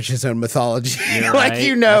to enrich his own mythology. I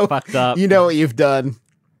fucked up. You know what you've done.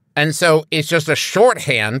 And so it's just a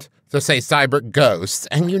shorthand to say cyber ghosts.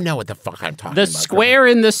 And you know what the fuck I'm talking about. The square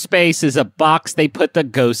in the space is a box they put the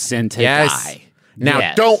ghosts in to die.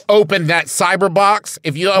 Now, don't open that cyber box.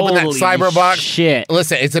 If you open that cyber box,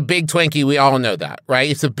 listen, it's a big Twinkie. We all know that,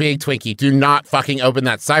 right? It's a big Twinkie. Do not fucking open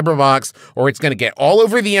that cyber box, or it's going to get all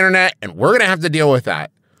over the internet, and we're going to have to deal with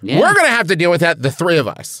that. Yeah. We're going to have to deal with that, the three of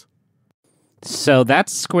us. So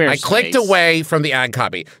that's Squarespace. I clicked away from the ad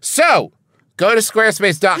copy. So go to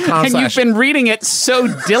squarespace.com. And you've been reading it so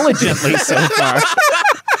diligently so far.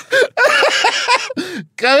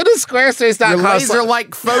 Go to squarespace.com. Your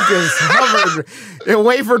laser-like focus hovered. It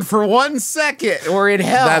wavered for 1 second, or it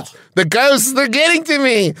held. That's the ghosts. They're getting to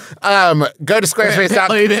me. Go to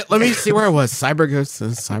squarespace.com. Let me see where it was. Cyber ghosts,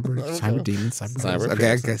 cyber demons, cyber.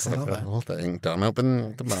 Okay, I guess the whole thing. Don't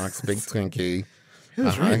open the box. Big Twinkie. We'll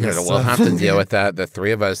have to deal with that, the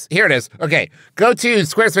three of us. Here it is. Okay, go to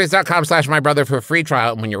squarespace.com/mybrother for a free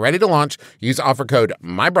trial. And when you're ready to launch, use offer code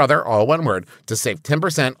MYBROTHER, all one word, to save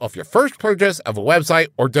 10% off your first purchase of a website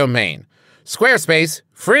or domain. Squarespace,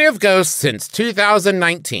 free of ghosts since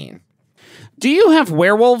 2019. Do you have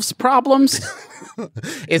werewolves problems?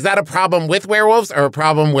 Is that a problem with werewolves or a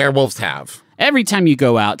problem werewolves have? Every time you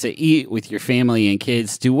go out to eat with your family and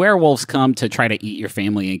kids, do werewolves come to try to eat your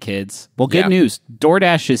family and kids? Well, good news.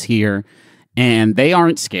 DoorDash is here, and they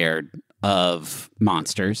aren't scared of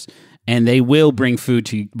monsters, and they will bring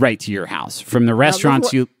food right to your house. From the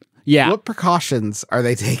restaurants What precautions are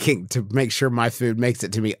they taking to make sure my food makes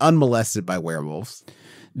it to me unmolested by werewolves?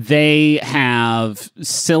 They have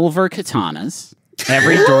silver katanas.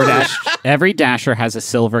 Every Dasher has a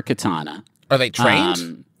silver katana. Are they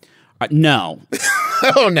trained? No.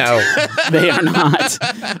 Oh no, they are not.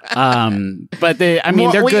 But they're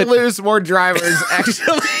good. We lose more drivers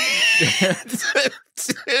actually.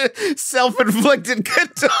 Self-inflicted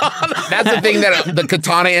katana. That's the thing that the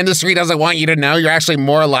katana industry doesn't want you to know. You're actually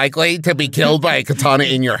more likely to be killed by a katana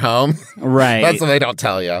in your home. Right. That's what they don't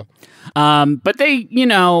tell you. But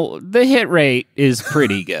the hit rate is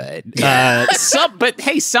pretty good. But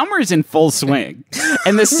hey, summer's in full swing.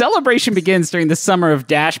 And the celebration begins during the summer of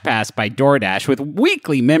Dash Pass by DoorDash with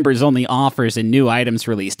weekly members-only offers and new items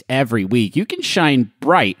released every week. You can shine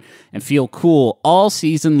bright and feel cool all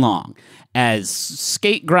season long as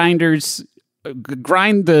skate grinders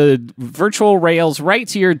grind the virtual rails right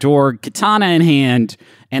to your door, katana in hand,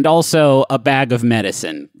 and also a bag of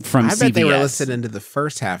medicine from CVS. I bet they were listening to the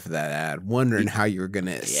first half of that ad, wondering how you were going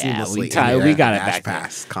to seamlessly we got it back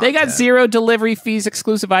pass. They got 0 delivery fees,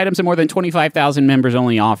 exclusive items, and more than 25,000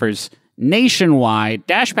 members-only offers nationwide.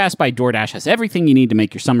 Dash Pass by DoorDash has everything you need to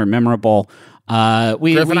make your summer memorable.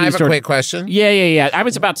 Griffin, I have a quick question. Yeah. I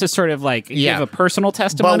was about to sort of give a personal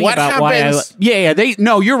testimony about happens? why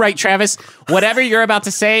No, you're right, Travis. Whatever you're about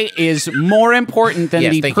to say is more important than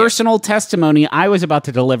the personal testimony I was about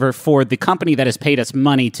to deliver for the company that has paid us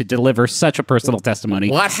money to deliver such a personal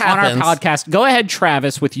testimony on our podcast. Go ahead,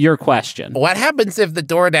 Travis, with your question. What happens if the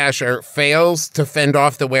DoorDasher fails to fend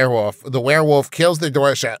off the werewolf? The werewolf kills the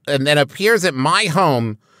DoorDasher and then appears at my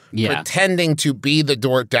home pretending to be the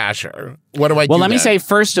DoorDasher. What do I do? Well, let me say,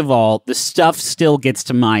 first of all, the stuff still gets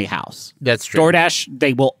to my house. That's true. DoorDash,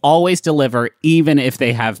 they will always deliver, even if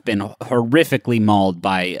they have been horrifically mauled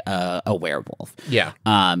by a werewolf. Yeah.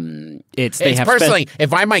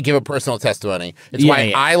 If I might give a personal testimony, it's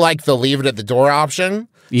why I like the leave it at the door option.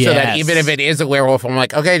 Yes. So that even if it is a werewolf, I'm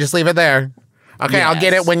like, okay, just leave it there. Okay, I'll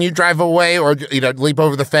get it when you drive away or, leap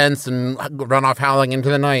over the fence and run off howling into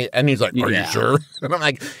the night. And he's like, are you sure? And I'm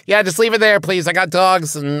like, yeah, just leave it there, please. I got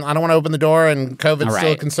dogs and I don't want to open the door and COVID's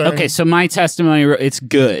still a concern. Okay, so my testimony, it's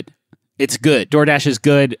good. It's good. DoorDash is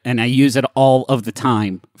good, and I use it all of the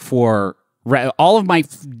time for all of my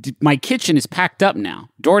kitchen is packed up now.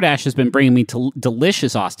 DoorDash has been bringing me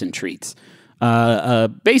delicious Austin treats.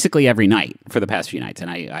 Basically every night for the past few nights,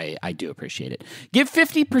 and I do appreciate it. Give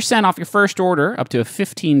 50% off your first order up to a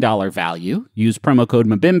 $15 value. Use promo code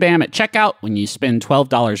MBMBaM at checkout when you spend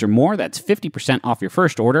 $12 or more. That's 50% off your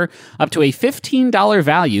first order up to a $15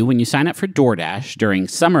 value when you sign up for DoorDash during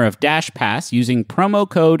Summer of Dash Pass using promo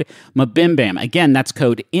code MBMBaM. Again, that's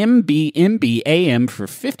code MBMBAM for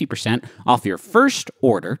 50% off your first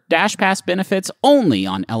order. Dash Pass benefits only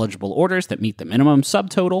on eligible orders that meet the minimum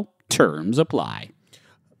subtotal. Terms apply.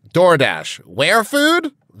 DoorDash, where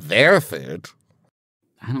food? Their food.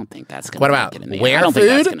 I don't think that's going to make it in the episode. Where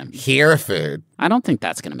food? Here food. I don't think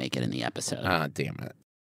that's going to make it in the episode. Ah, damn it.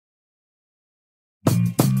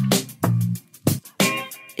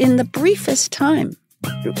 In the briefest time,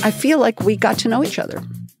 I feel like we got to know each other.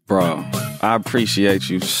 Bro, I appreciate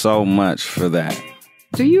you so much for that.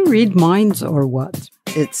 Do you read minds or what?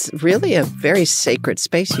 It's really a very sacred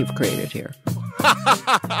space you've created here.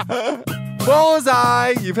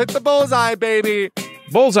 Bullseye! You've hit the bullseye, baby!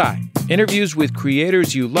 Bullseye. Interviews with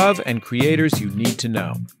creators you love and creators you need to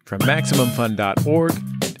know. From MaximumFun.org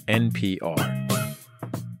and NPR.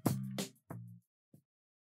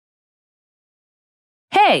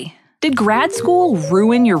 Hey, did grad school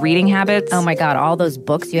ruin your reading habits? Oh my God, all those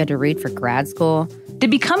books you had to read for grad school. Did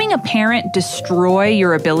becoming a parent destroy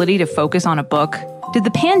your ability to focus on a book? Did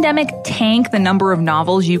the pandemic tank the number of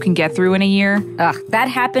novels you can get through in a year? Ugh, that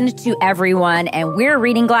happened to everyone, and we're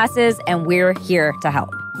Reading Glasses, and we're here to help.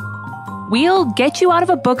 We'll get you out of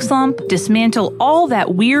a book slump, dismantle all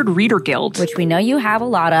that weird reader guilt. Which we know you have a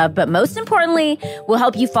lot of, but most importantly, we'll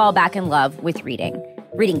help you fall back in love with reading.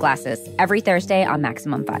 Reading Glasses, every Thursday on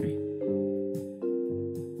Maximum Fun.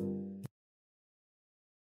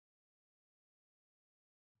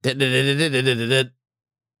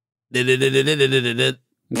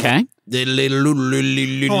 Okay. I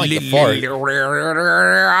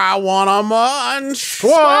want to munch.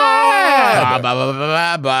 I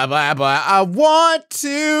want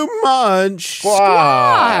to munch.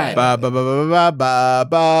 Squad. Welcome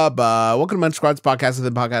to Munch Squad's podcast of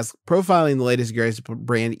the podcast profiling the latest and greatest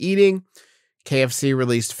brand eating. KFC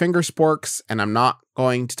released finger sporks, and I'm not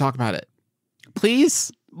going to talk about it.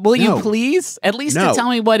 Please? Will you please? At least to tell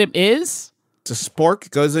me what it is? It's a spork.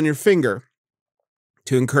 It goes on your finger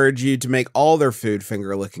to encourage you to make all their food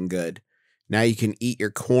finger looking good. Now you can eat your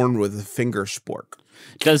corn with a finger spork.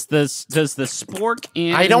 Does the spork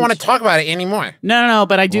and... I don't want to talk about it anymore. No,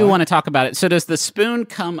 but I do want to talk about it. So does the spoon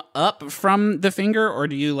come up from the finger, or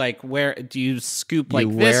do you do you scoop like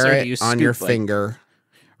this, or do you scoop on your finger?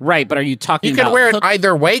 Right, but are you talking about... You can wear it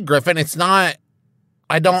either way, Griffin. It's not...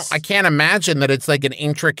 I can't imagine that it's like an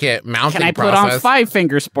intricate mounting process. Can I put on 5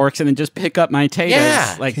 finger sporks and then just pick up my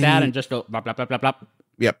taters like that and just go blah, blah, blah, blah, blah?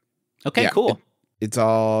 Yep. Okay, cool. It's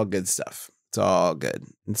all good stuff. It's all good.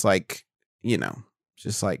 It's like,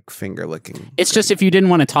 just like finger licking. It's just if you didn't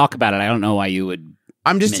want to talk about it, I don't know why you would.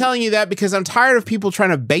 I'm just telling you that because I'm tired of people trying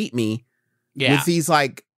to bait me with these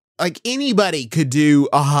like anybody could do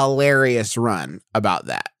a hilarious run about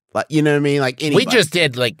that. Like, you know what I mean? Like anybody. We just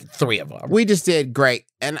did like 3 of them. We just did great.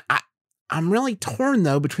 And I'm really torn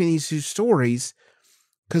though between these 2 stories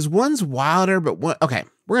because one's wilder, but we're going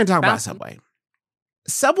to talk about Subway.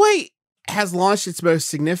 Subway has launched its most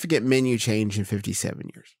significant menu change in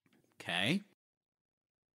 57 years. Okay.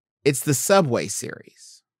 It's the Subway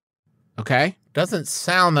series. Okay? Doesn't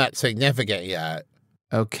sound that significant yet.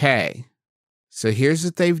 Okay. So here's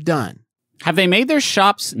what they've done. Have they made their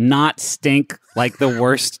shops not stink like the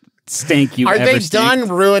worst stink you've ever seen? Are they done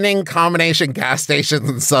ruining combination gas stations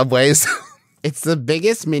and Subways? It's the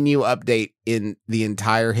biggest menu update in the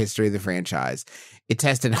entire history of the franchise. It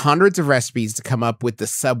tested hundreds of recipes to come up with the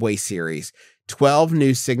Subway series, 12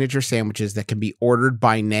 new signature sandwiches that can be ordered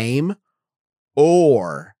by name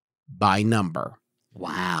or by number.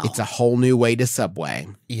 Wow. It's a whole new way to Subway.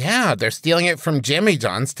 Yeah, they're stealing it from Jimmy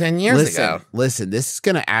John's 10 years ago. Listen, this is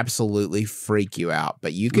going to absolutely freak you out,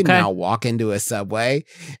 but you can now walk into a Subway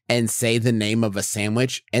and say the name of a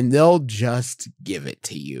sandwich, and they'll just give it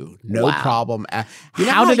to you. No problem.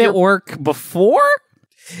 How did it work before?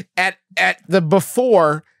 At the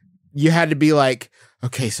before, you had to be like,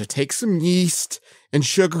 okay, so take some yeast and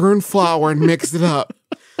sugar and flour and mix it up.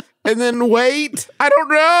 And then wait, I don't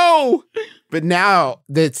know. But now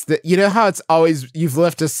that's how it's always, you've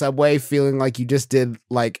left a Subway feeling like you just did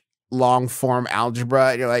like long form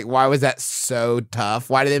algebra. And you're like, why was that so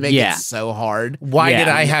tough? Why did they make it so hard? Why did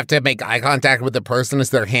I have to make eye contact with the person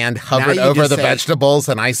as their hand hovered over the vegetables?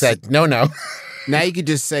 And I said, no. Now you could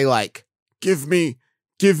just say like, give me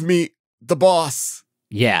the boss.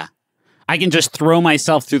 Yeah. I can just throw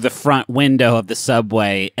myself through the front window of the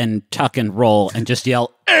Subway and tuck and roll and just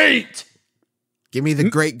yell, 8! Give me the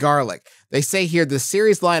great garlic. They say here the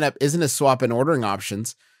series lineup isn't a swap in ordering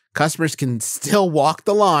options. Customers can still walk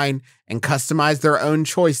the line and customize their own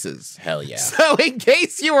choices. Hell yeah. So in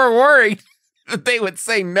case you were worried that they would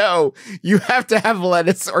say no, you have to have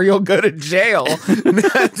lettuce or you'll go to jail.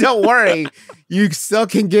 Don't worry. You still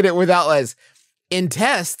can get it without lettuce. In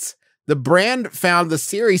tests, the brand found the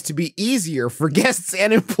series to be easier for guests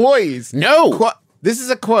and employees. No. This is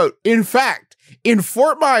a quote. In fact, in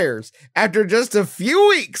Fort Myers, after just a few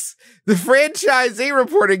weeks, the franchisee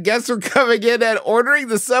reported guests were coming in and ordering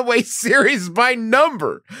the Subway series by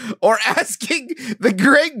number or asking the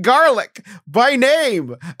great garlic by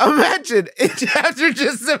name. Imagine, after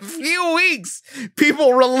just a few weeks,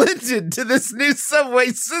 people relented to this new Subway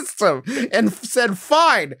system and said,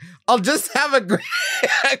 fine, I'll just have a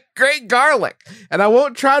great garlic and I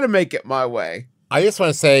won't try to make it my way. I just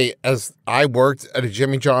want to say, as I worked at a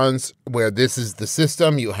Jimmy John's where this is the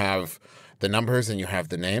system, you have the numbers and you have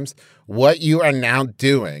the names. What you are now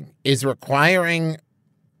doing is requiring,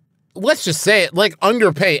 let's just say it, like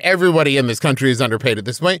underpay. Everybody in this country is underpaid at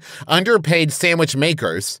this point. Underpaid sandwich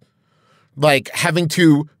makers, like having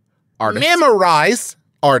to memorize.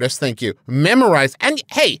 Artists, thank you. Memorize. And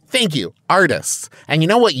hey, thank you, artists. And you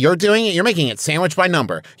know what you're doing? You're making it sandwich by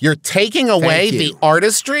number. You're taking away the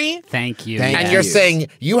artistry. Thank you. And you're saying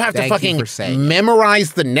you have to fucking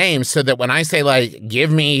memorize the names so that when I say like,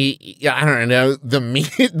 give me, I don't know,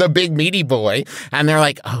 the big meaty boy, and they're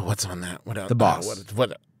like, oh, what's on that? What the boss.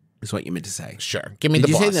 What is what you meant to say. Sure. Give me the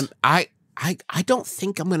boss. Did you say them? I don't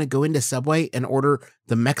think I'm going to go into Subway and order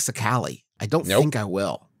the Mexicali. I don't think I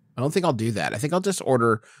will. I don't think I'll do that. I think I'll just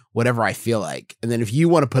order whatever I feel like. And then if you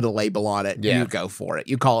want to put a label on it, you go for it.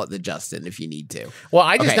 You call it the Justin if you need to. Well,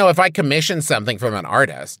 I just know if I commission something from an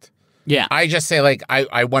artist, Yeah. I just say, like,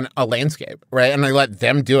 I want a landscape, right? And I let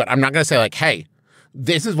them do it. I'm not going to say, like, hey,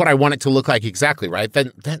 this is what I want it to look like exactly, right?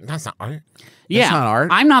 Then that's not art. Yeah, That's not art.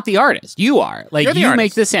 I'm not the artist. You are. Like, You're the you artist.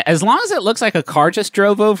 make this. As long as it looks like a car just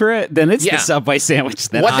drove over it, then it's the Subway sandwich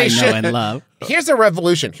that I know and love. Here's a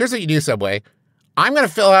revolution. Here's what you do, Subway. I'm going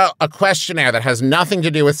to fill out a questionnaire that has nothing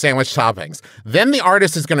to do with sandwich toppings. Then the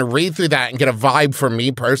artist is going to read through that and get a vibe from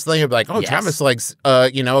me personally. He'll be like, oh, Travis likes,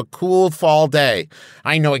 a cool fall day.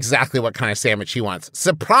 I know exactly what kind of sandwich he wants.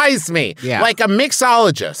 Surprise me. Yeah. Like a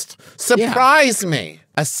mixologist. Surprise me.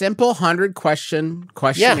 A simple 100 question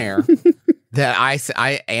questionnaire that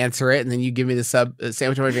I answer it, and then you give me the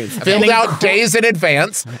sandwich of my dreams. Filled out days in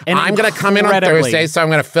advance. And I'm going to come in on Thursday, so I'm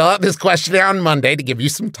going to fill out this questionnaire on Monday to give you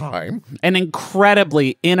some time. An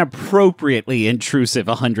incredibly, inappropriately intrusive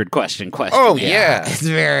 100-question questionnaire. Oh, yeah. It's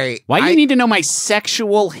very... Why do you need to know my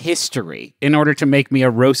sexual history in order to make me a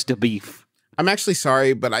roast of beef? I'm actually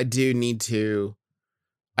sorry, but I do need to...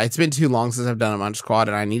 It's been too long since I've done a Munch Squad,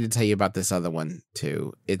 and I need to tell you about this other one,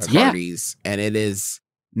 too. It's Hardee's, and it is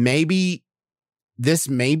maybe... This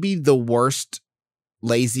may be the worst,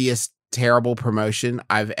 laziest, terrible promotion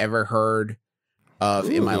I've ever heard of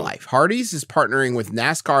in my life. Hardee's is partnering with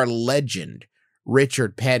NASCAR legend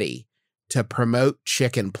Richard Petty to promote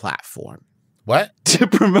Chicken Platform. What? To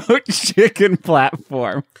promote Chicken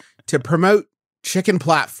Platform. To promote Chicken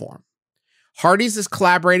Platform. Hardee's is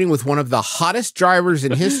collaborating with one of the hottest drivers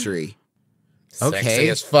in history. Sexy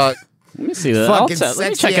as fuck. Let me see that. Fucking Let me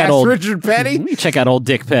check sexy out ass old Richard Petty. Let me check out old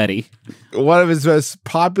Dick Petty. One of his most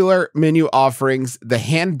popular menu offerings, the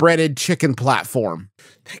hand-breaded chicken platform.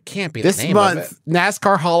 That can't be this the name month. of it.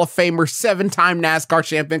 NASCAR Hall of Famer, 7-time NASCAR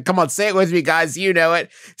champion. Come on, say it with me, guys. You know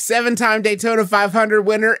it. 7-time Daytona 500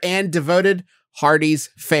 winner and devoted Hardee's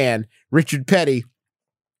fan, Richard Petty,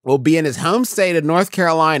 will be in his home state of North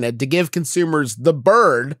Carolina to give consumers the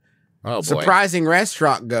bird, surprising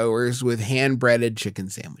restaurant goers with hand-breaded chicken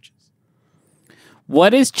sandwiches.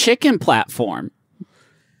 What is Chicken Platform?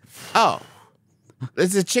 Oh,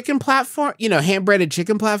 it's a chicken platform. You know, hand-breaded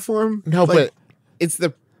chicken platform. No, but it's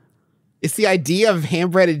the idea of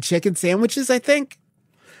hand-breaded chicken sandwiches, I think.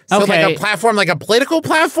 So like a platform, like a political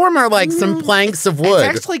platform, or like some planks of wood?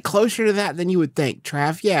 It's actually closer to that than you would think,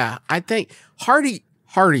 Trav. Yeah, I think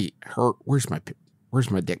where's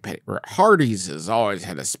my Dick Petty? Hardee's has always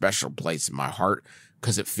had a special place in my heart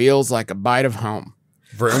because it feels like a bite of home.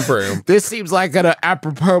 Vroom, vroom. This seems like an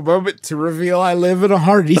apropos moment to reveal I live in a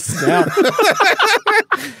Hardee's now.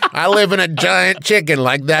 I live in a giant chicken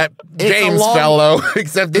like that James fellow,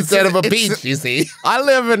 except instead of a peach, you see. I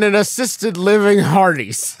live in an assisted living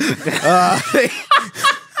Hardee's. They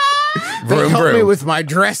help me with my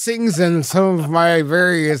dressings and some of my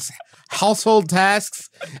various household tasks,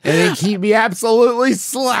 and they keep me absolutely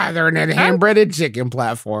slathering at hand-breaded chicken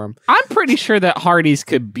platform. I'm pretty sure that Hardee's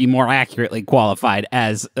could be more accurately qualified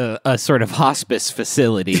as a sort of hospice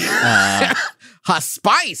facility.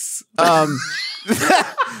 Hospice. I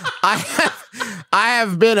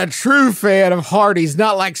have been a true fan of Hardee's,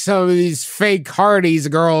 not like some of these fake Hardee's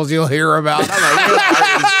girls you'll hear about.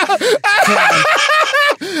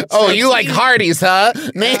 Oh, you like Hardee's, huh?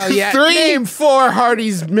 Name 3. Name 4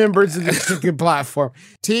 Hardee's members of the chicken platform.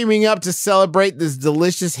 Teaming up to celebrate this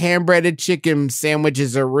delicious hand-breaded chicken sandwich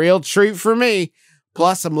is a real treat for me.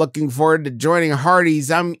 Plus, I'm looking forward to joining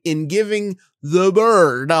Hardee's. I'm in giving the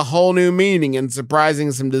bird a whole new meaning and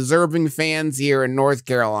surprising some deserving fans here in North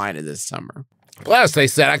Carolina this summer. Plus, they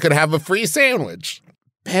said I could have a free sandwich.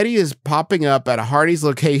 Petty is popping up at a Hardee's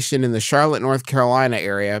location in the Charlotte, North Carolina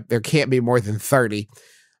area. There can't be more than 30.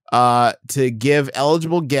 To give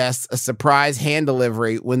eligible guests a surprise hand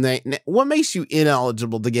delivery when they... What makes you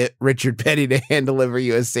ineligible to get Richard Petty to hand deliver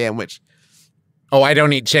you a sandwich? Oh, I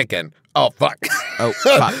don't eat chicken. Oh, fuck. Oh,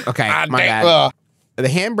 fuck. Okay, my bad. The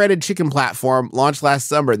hand-breaded chicken platform launched last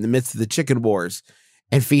summer in the midst of the chicken wars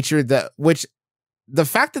and featured the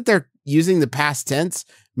fact that they're using the past tense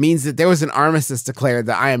means that there was an armistice declared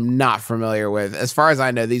that I am not familiar with. As far as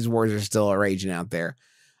I know, these wars are still raging out there.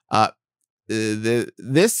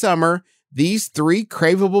 This summer, these 3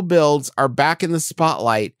 craveable builds are back in the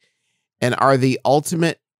spotlight and are the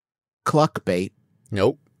ultimate cluck bait.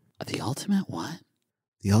 Nope. The ultimate what?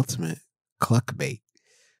 The ultimate cluck bait.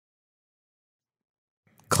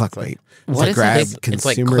 Cluck bait. What is grab it?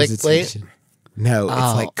 consumers' It's like attention. No,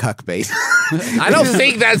 it's like cuck bait. I don't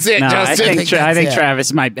think that's it, No, Justin. I think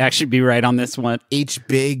Travis might actually be right on this one. Each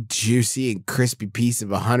big, juicy, and crispy piece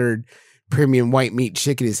of 100 premium white meat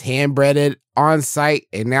chicken is hand-breaded on site,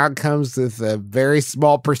 and now comes with a very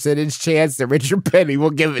small percentage chance that Richard Petty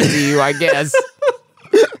will give it to you, I guess.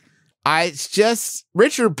 It's just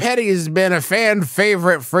Richard Petty has been a fan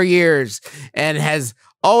favorite for years and has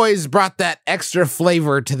always brought that extra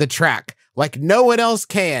flavor to the track like no one else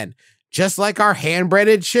can, just like our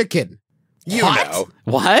hand-breaded chicken. You know.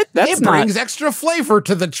 What? It brings extra flavor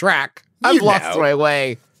to the track. I've lost my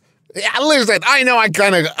way. Yeah, listen, I know I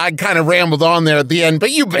kind of rambled on there at the end,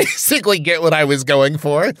 but you basically get what I was going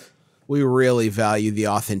for. We really value the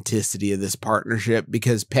authenticity of this partnership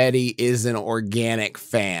because Petty is an organic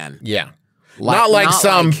fan. Yeah. Not like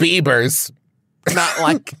some Biebers. Not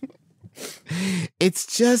like... It's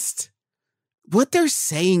just... What they're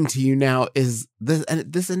saying to you now is...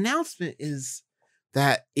 This announcement is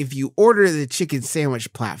that if you order the chicken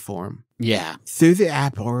sandwich platform... Yeah. Through the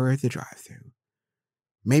app or the drive-thru,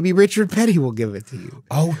 maybe Richard Petty will give it to you.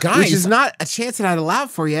 Oh, guys. Which is not a chance that I'd allow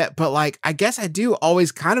for yet, but like, I guess I do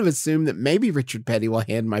always kind of assume that maybe Richard Petty will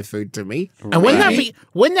hand my food to me. And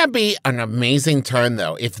wouldn't that be an amazing turn,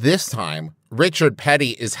 though, if this time Richard Petty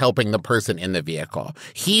is helping the person in the vehicle?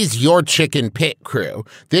 He's your chicken pit crew.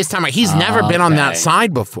 This time, he's never been on that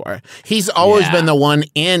side before. He's always been the one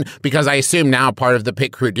in, because I assume now part of the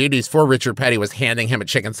pit crew duties for Richard Petty was handing him a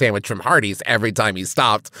chicken sandwich from Hardee's every time he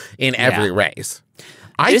stopped in every race.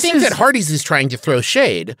 I think that Hardee's is trying to throw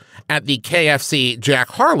shade at the KFC Jack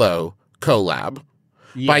Harlow collab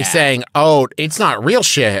by saying, oh, it's not real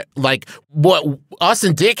shit. Like, what us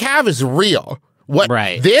and Dick have is real.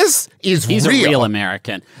 This is He's real. a real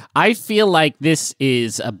American. I feel like this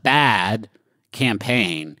is a bad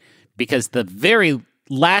campaign because the very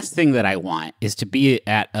last thing that I want is to be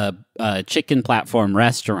at a chicken platform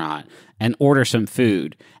restaurant and order some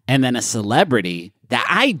food, and then a celebrity that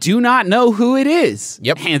I do not know who it is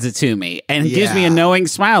hands it to me and gives me a knowing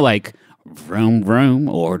smile like, vroom, vroom,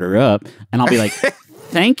 order up. And I'll be like,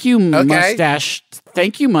 thank you, mustache.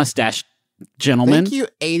 Thank you, mustache gentlemen. Thank you,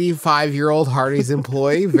 85-year-old Hardee's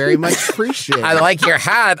employee. Very much appreciate it. I like your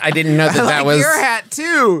hat. I didn't know that was... your hat,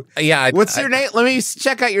 too. Yeah. What's your name? Let me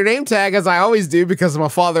check out your name tag, as I always do, because I'm a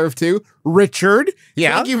father of two. Richard.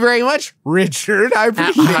 Yeah. Thank you very much, Richard. I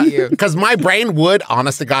appreciate you. Because my brain would,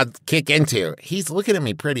 honest to God, kick into, he's looking at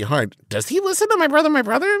me pretty hard. Does he listen to my brother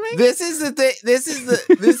and me? This is the thing. This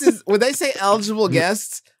is when they say eligible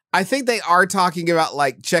guests, I think they are talking about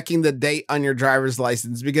like checking the date on your driver's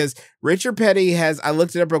license, because Richard Petty I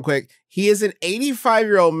looked it up real quick. He is an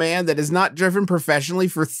 85-year-old man that has not driven professionally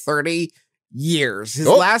for 30 years. His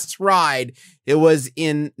last ride, it was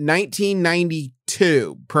in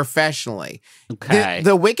 1992 professionally. Okay.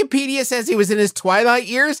 The Wikipedia says he was in his twilight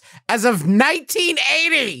years as of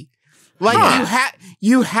 1980. Like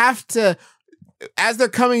you have to, as they're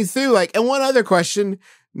coming through, like, and one other question,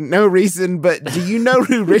 no reason, but do you know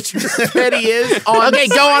who Richard Petty is? Okay,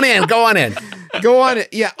 go on in. Go on it.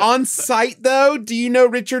 Yeah, on site though. Do you know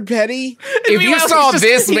Richard Petty? If you saw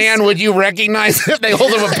this man, would you recognize him? They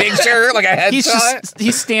hold him a picture, like a headshot.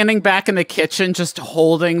 He's standing back in the kitchen, just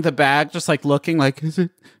holding the bag, just like looking like, is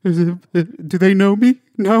it? Do they know me?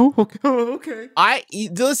 No. Okay. Oh, okay.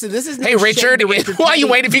 Listen. This is hey Richard. While you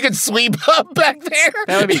wait, if you could sweep up back there,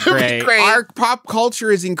 that would be great. Our pop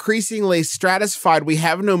culture is increasingly stratified. We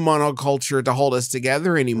have no monoculture to hold us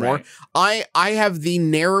together anymore. Right. I have the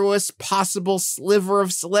narrowest possible sliver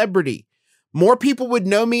of celebrity. More people would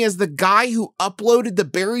know me as the guy who uploaded the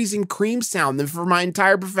berries and cream sound than for my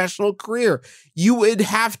entire professional career. You would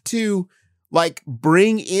have to like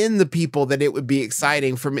bring in the people that it would be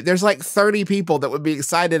exciting for me. There's like 30 people that would be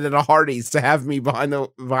excited at a Hardee's to have me behind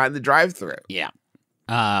the drive-thru. Yeah.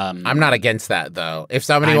 I'm not against that though. If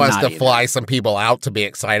somebody wants to fly some people out to be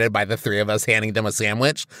excited by the three of us handing them a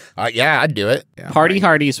sandwich, I'd do it. Yeah, Party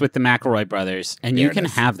Hardee's with the McElroy brothers, and you can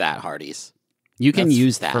have that Hardee's. You can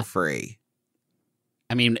use that for free.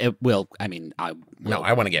 I mean, it will. I mean, I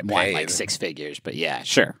want to get paid like 6 figures, but yeah,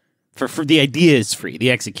 sure. For the idea is free.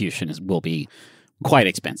 The execution will be quite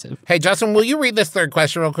expensive. Hey, Justin, will you read this third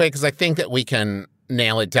question real quick? Because I think that we can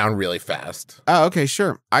nail it down really fast. Oh, okay,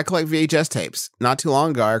 sure. I collect VHS tapes. Not too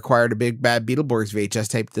long ago, I acquired a Big Bad Beetleborgs VHS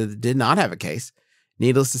tape that did not have a case.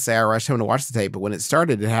 Needless to say, I rushed home to watch the tape, but when it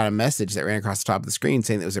started, it had a message that ran across the top of the screen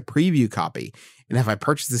saying that it was a preview copy. And if I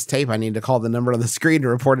purchased this tape, I need to call the number on the screen to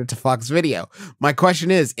report it to Fox Video. My question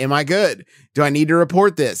is, am I good? Do I need to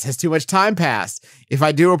report this? Has too much time passed? If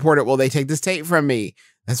I do report it, will they take this tape from me?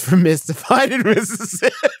 That's from Mystified in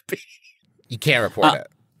Mississippi. You can't report it.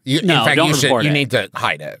 In fact, you need to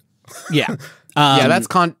hide it. Yeah. Yeah, that's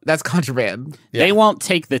contraband. Yeah. They won't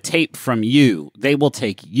take the tape from you. They will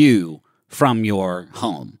take you from your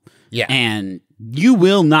home. Yeah. And you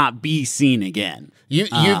will not be seen again.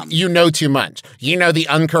 You know too much. You know the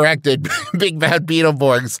uncorrected Big Bad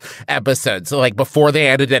Beetleborgs episode. So like before they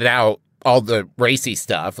edited it out, all the racy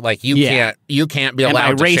stuff. Like you can't be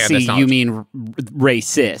allowed to share this racy, knowledge. you mean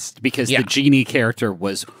racist, because the genie character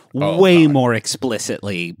was way more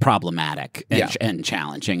explicitly problematic and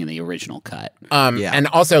challenging in the original cut. And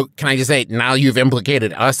also, can I just say, now you've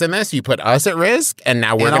implicated us in this. You put us at risk, and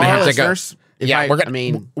now we're going to have to go.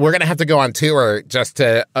 We're going to have to go on tour just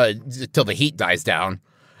to till the heat dies down.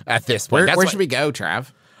 At this point, where should we go,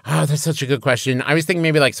 Trav? Oh, that's such a good question. I was thinking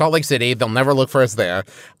maybe like Salt Lake City. They'll never look for us there.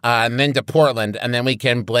 And then to Portland, and then we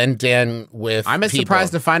can blend in with I'm as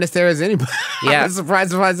surprised to find us there as anybody. Yeah. I'm as surprised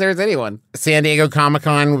to find us there as anyone. San Diego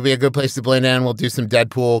Comic-Con would be a good place to blend in. We'll do some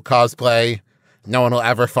Deadpool cosplay. No one will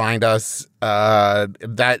ever find us. Well,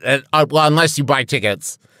 unless you buy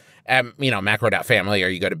tickets at, macro.family, or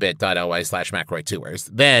you go to bit.ly/McElroy Tours.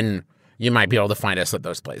 Then you might be able to find us at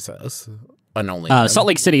those places. Salt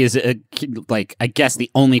Lake City is I guess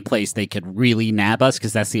the only place they could really nab us,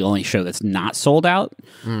 because that's the only show that's not sold out.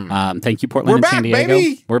 Thank you, Portland and San Diego.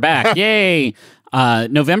 Baby! We're back. Yay!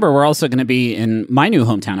 November, we're also going to be in my new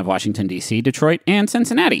hometown of Washington, D.C., Detroit, and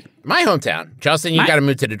Cincinnati. My hometown. Justin, you got to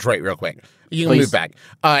move to Detroit real quick. You can move back.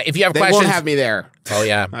 If you have questions... They won't have me there. Oh,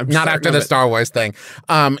 yeah. Not after the Star Wars thing.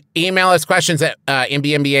 Email us questions at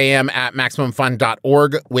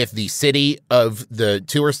MBMBaM@MaximumFun.org with the city of the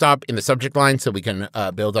tour stop in the subject line so we can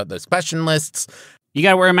build up those question lists. You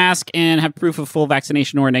got to wear a mask and have proof of full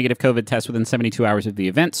vaccination or a negative COVID test within 72 hours of the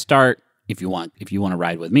event start if you want to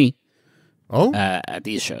ride with me. At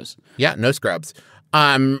these shows. Yeah, no scrubs.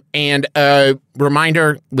 And a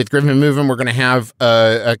reminder, with Griffin Moving, we're going to have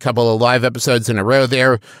a couple of live episodes in a row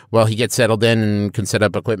there while he gets settled in and can set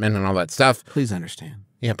up equipment and all that stuff. Please understand.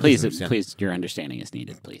 Yeah, please, your understanding is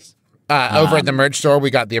needed, please. Over at the merch store, we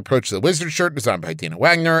got the Approach to the Wizard shirt designed by Dina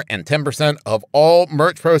Wagner, and 10% of all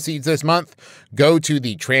merch proceeds this month go to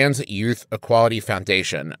the Trans Youth Equality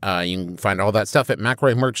Foundation. You can find all that stuff at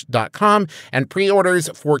McElroymerch.com, and pre-orders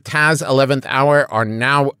for Taz 11th Hour are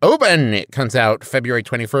now open. It comes out February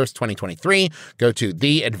 21st, 2023. Go to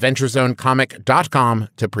theadventurezonecomic.com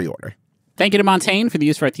to pre-order. Thank you to Montaigne for the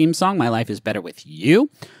use of our theme song, My Life is Better With You.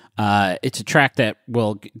 It's a track that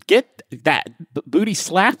will get that booty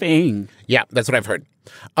slapping. Yeah, that's what I've heard.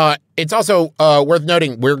 It's also worth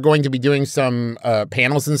noting we're going to be doing some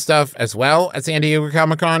panels and stuff as well at San Diego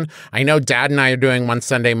Comic-Con. I know Dad and I are doing one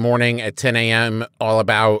Sunday morning at 10 a.m. all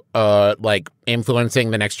about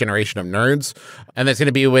influencing the next generation of nerds. And that's going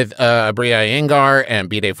to be with Bria Iyengar and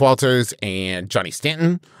B. Dave Walters and Johnny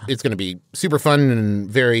Stanton. It's going to be super fun and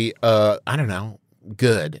very,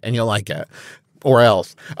 good, and you'll like it. Or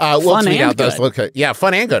else. We'll tweet out those locations. Yeah,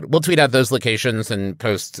 fun and good. We'll tweet out those locations and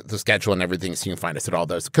post the schedule and everything so you can find us at all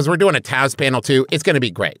those. Because we're doing a Taz panel too. It's going to be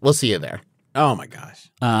great. We'll see you there. Oh my gosh.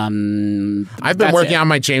 I've been working on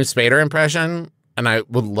my James Spader impression, and I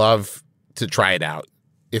would love to try it out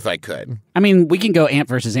if I could. I mean, we can go Ant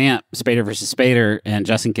versus Ant, Spader versus Spader, and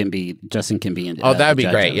Justin can be into Oh, that'd be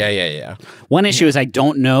great. Yeah. One issue is I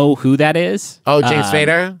don't know who that is. Oh, James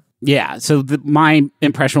Spader? Yeah, so my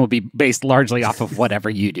impression will be based largely off of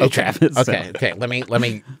whatever you do, Travis. Okay. Let me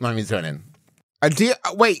tune in.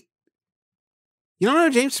 Wait, you don't know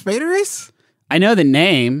who James Spader is? I know the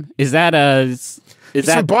name. Is that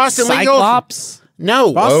Boston Cyclops? Legal?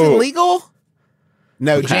 No, Boston Legal.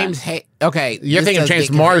 No, okay. James. Okay, you're thinking of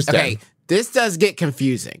James Marsden. Okay, this does get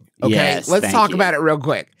confusing. Okay, yes, let's talk about it real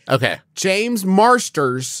quick. Okay, James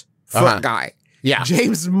Marsters, foot guy. Yeah,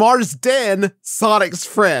 James Marsden, Sonic's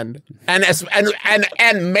friend,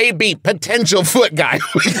 and maybe potential foot guy.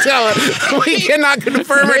 We cannot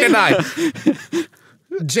confirm or deny.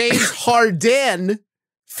 James Harden,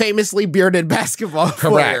 famously bearded basketball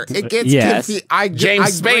player. It gets confusing.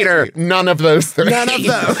 James Spader, none of those three. None of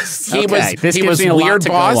those. He was weird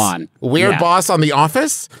boss. Weird boss on The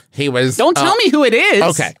Office. He was. Don't tell me who it is.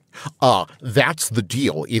 Okay, that's the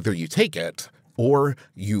deal. Either you take it or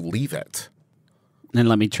you leave it. Then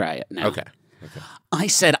let me try it now. Okay. I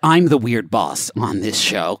said I'm the weird boss on this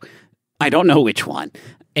show. I don't know which one.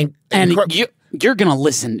 And you're gonna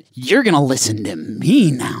listen. You're gonna listen to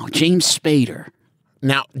me now, James Spader.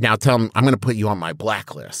 Now tell him I'm gonna put you on my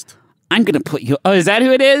blacklist. I'm gonna put you. Oh, is that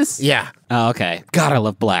who it is? Yeah. Oh, okay. God, I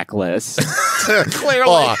love blacklists.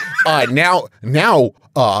 Clearly. Now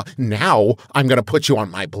I'm gonna put you on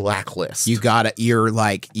my blacklist. You got it. You're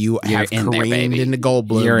careened into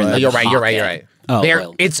Goldblum. You're right. Oh,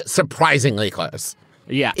 well. It's surprisingly close.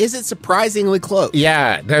 Yeah. Is it surprisingly close?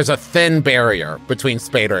 Yeah, there's a thin barrier between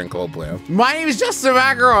Spader and Goldblum. My name is Justin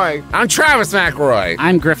McElroy. I'm Travis McElroy.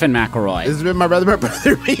 I'm Griffin McElroy. This has been my brother,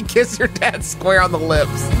 me. Kiss your dad square on the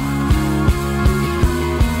lips.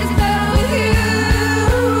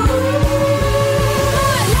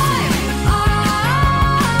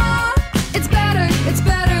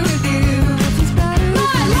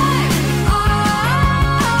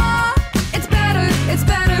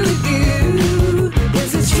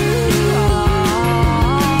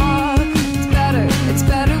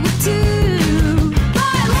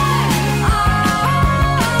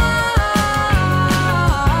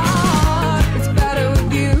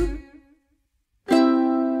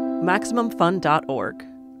 MaximumFun.org.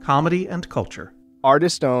 Comedy and culture.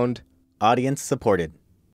 Artist owned. Audience supported.